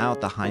check out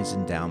the Heinz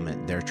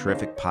Endowment, their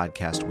terrific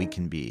podcast, We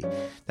Can Be.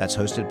 That's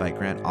hosted by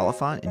Grant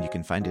Oliphant, and you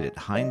can find it at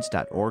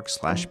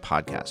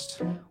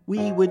heinz.org/podcast.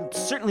 We would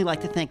certainly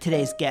like to thank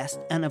today's guest,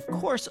 and of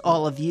course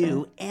all of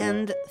you,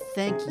 and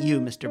thank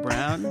you, Mr.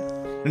 Brown.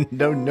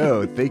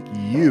 No, thank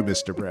you,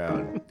 Mr.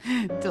 Brown.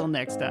 Till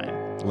next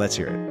time. Let's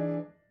hear it.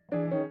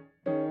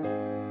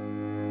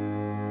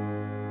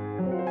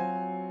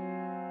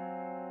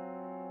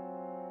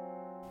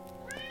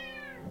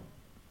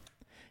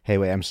 Hey,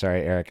 wait, I'm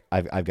sorry, Eric.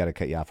 I've got to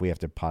cut you off. We have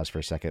to pause for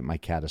a second. My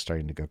cat is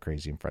starting to go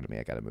crazy in front of me.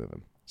 I got to move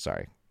him.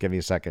 Sorry. Give me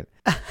a second.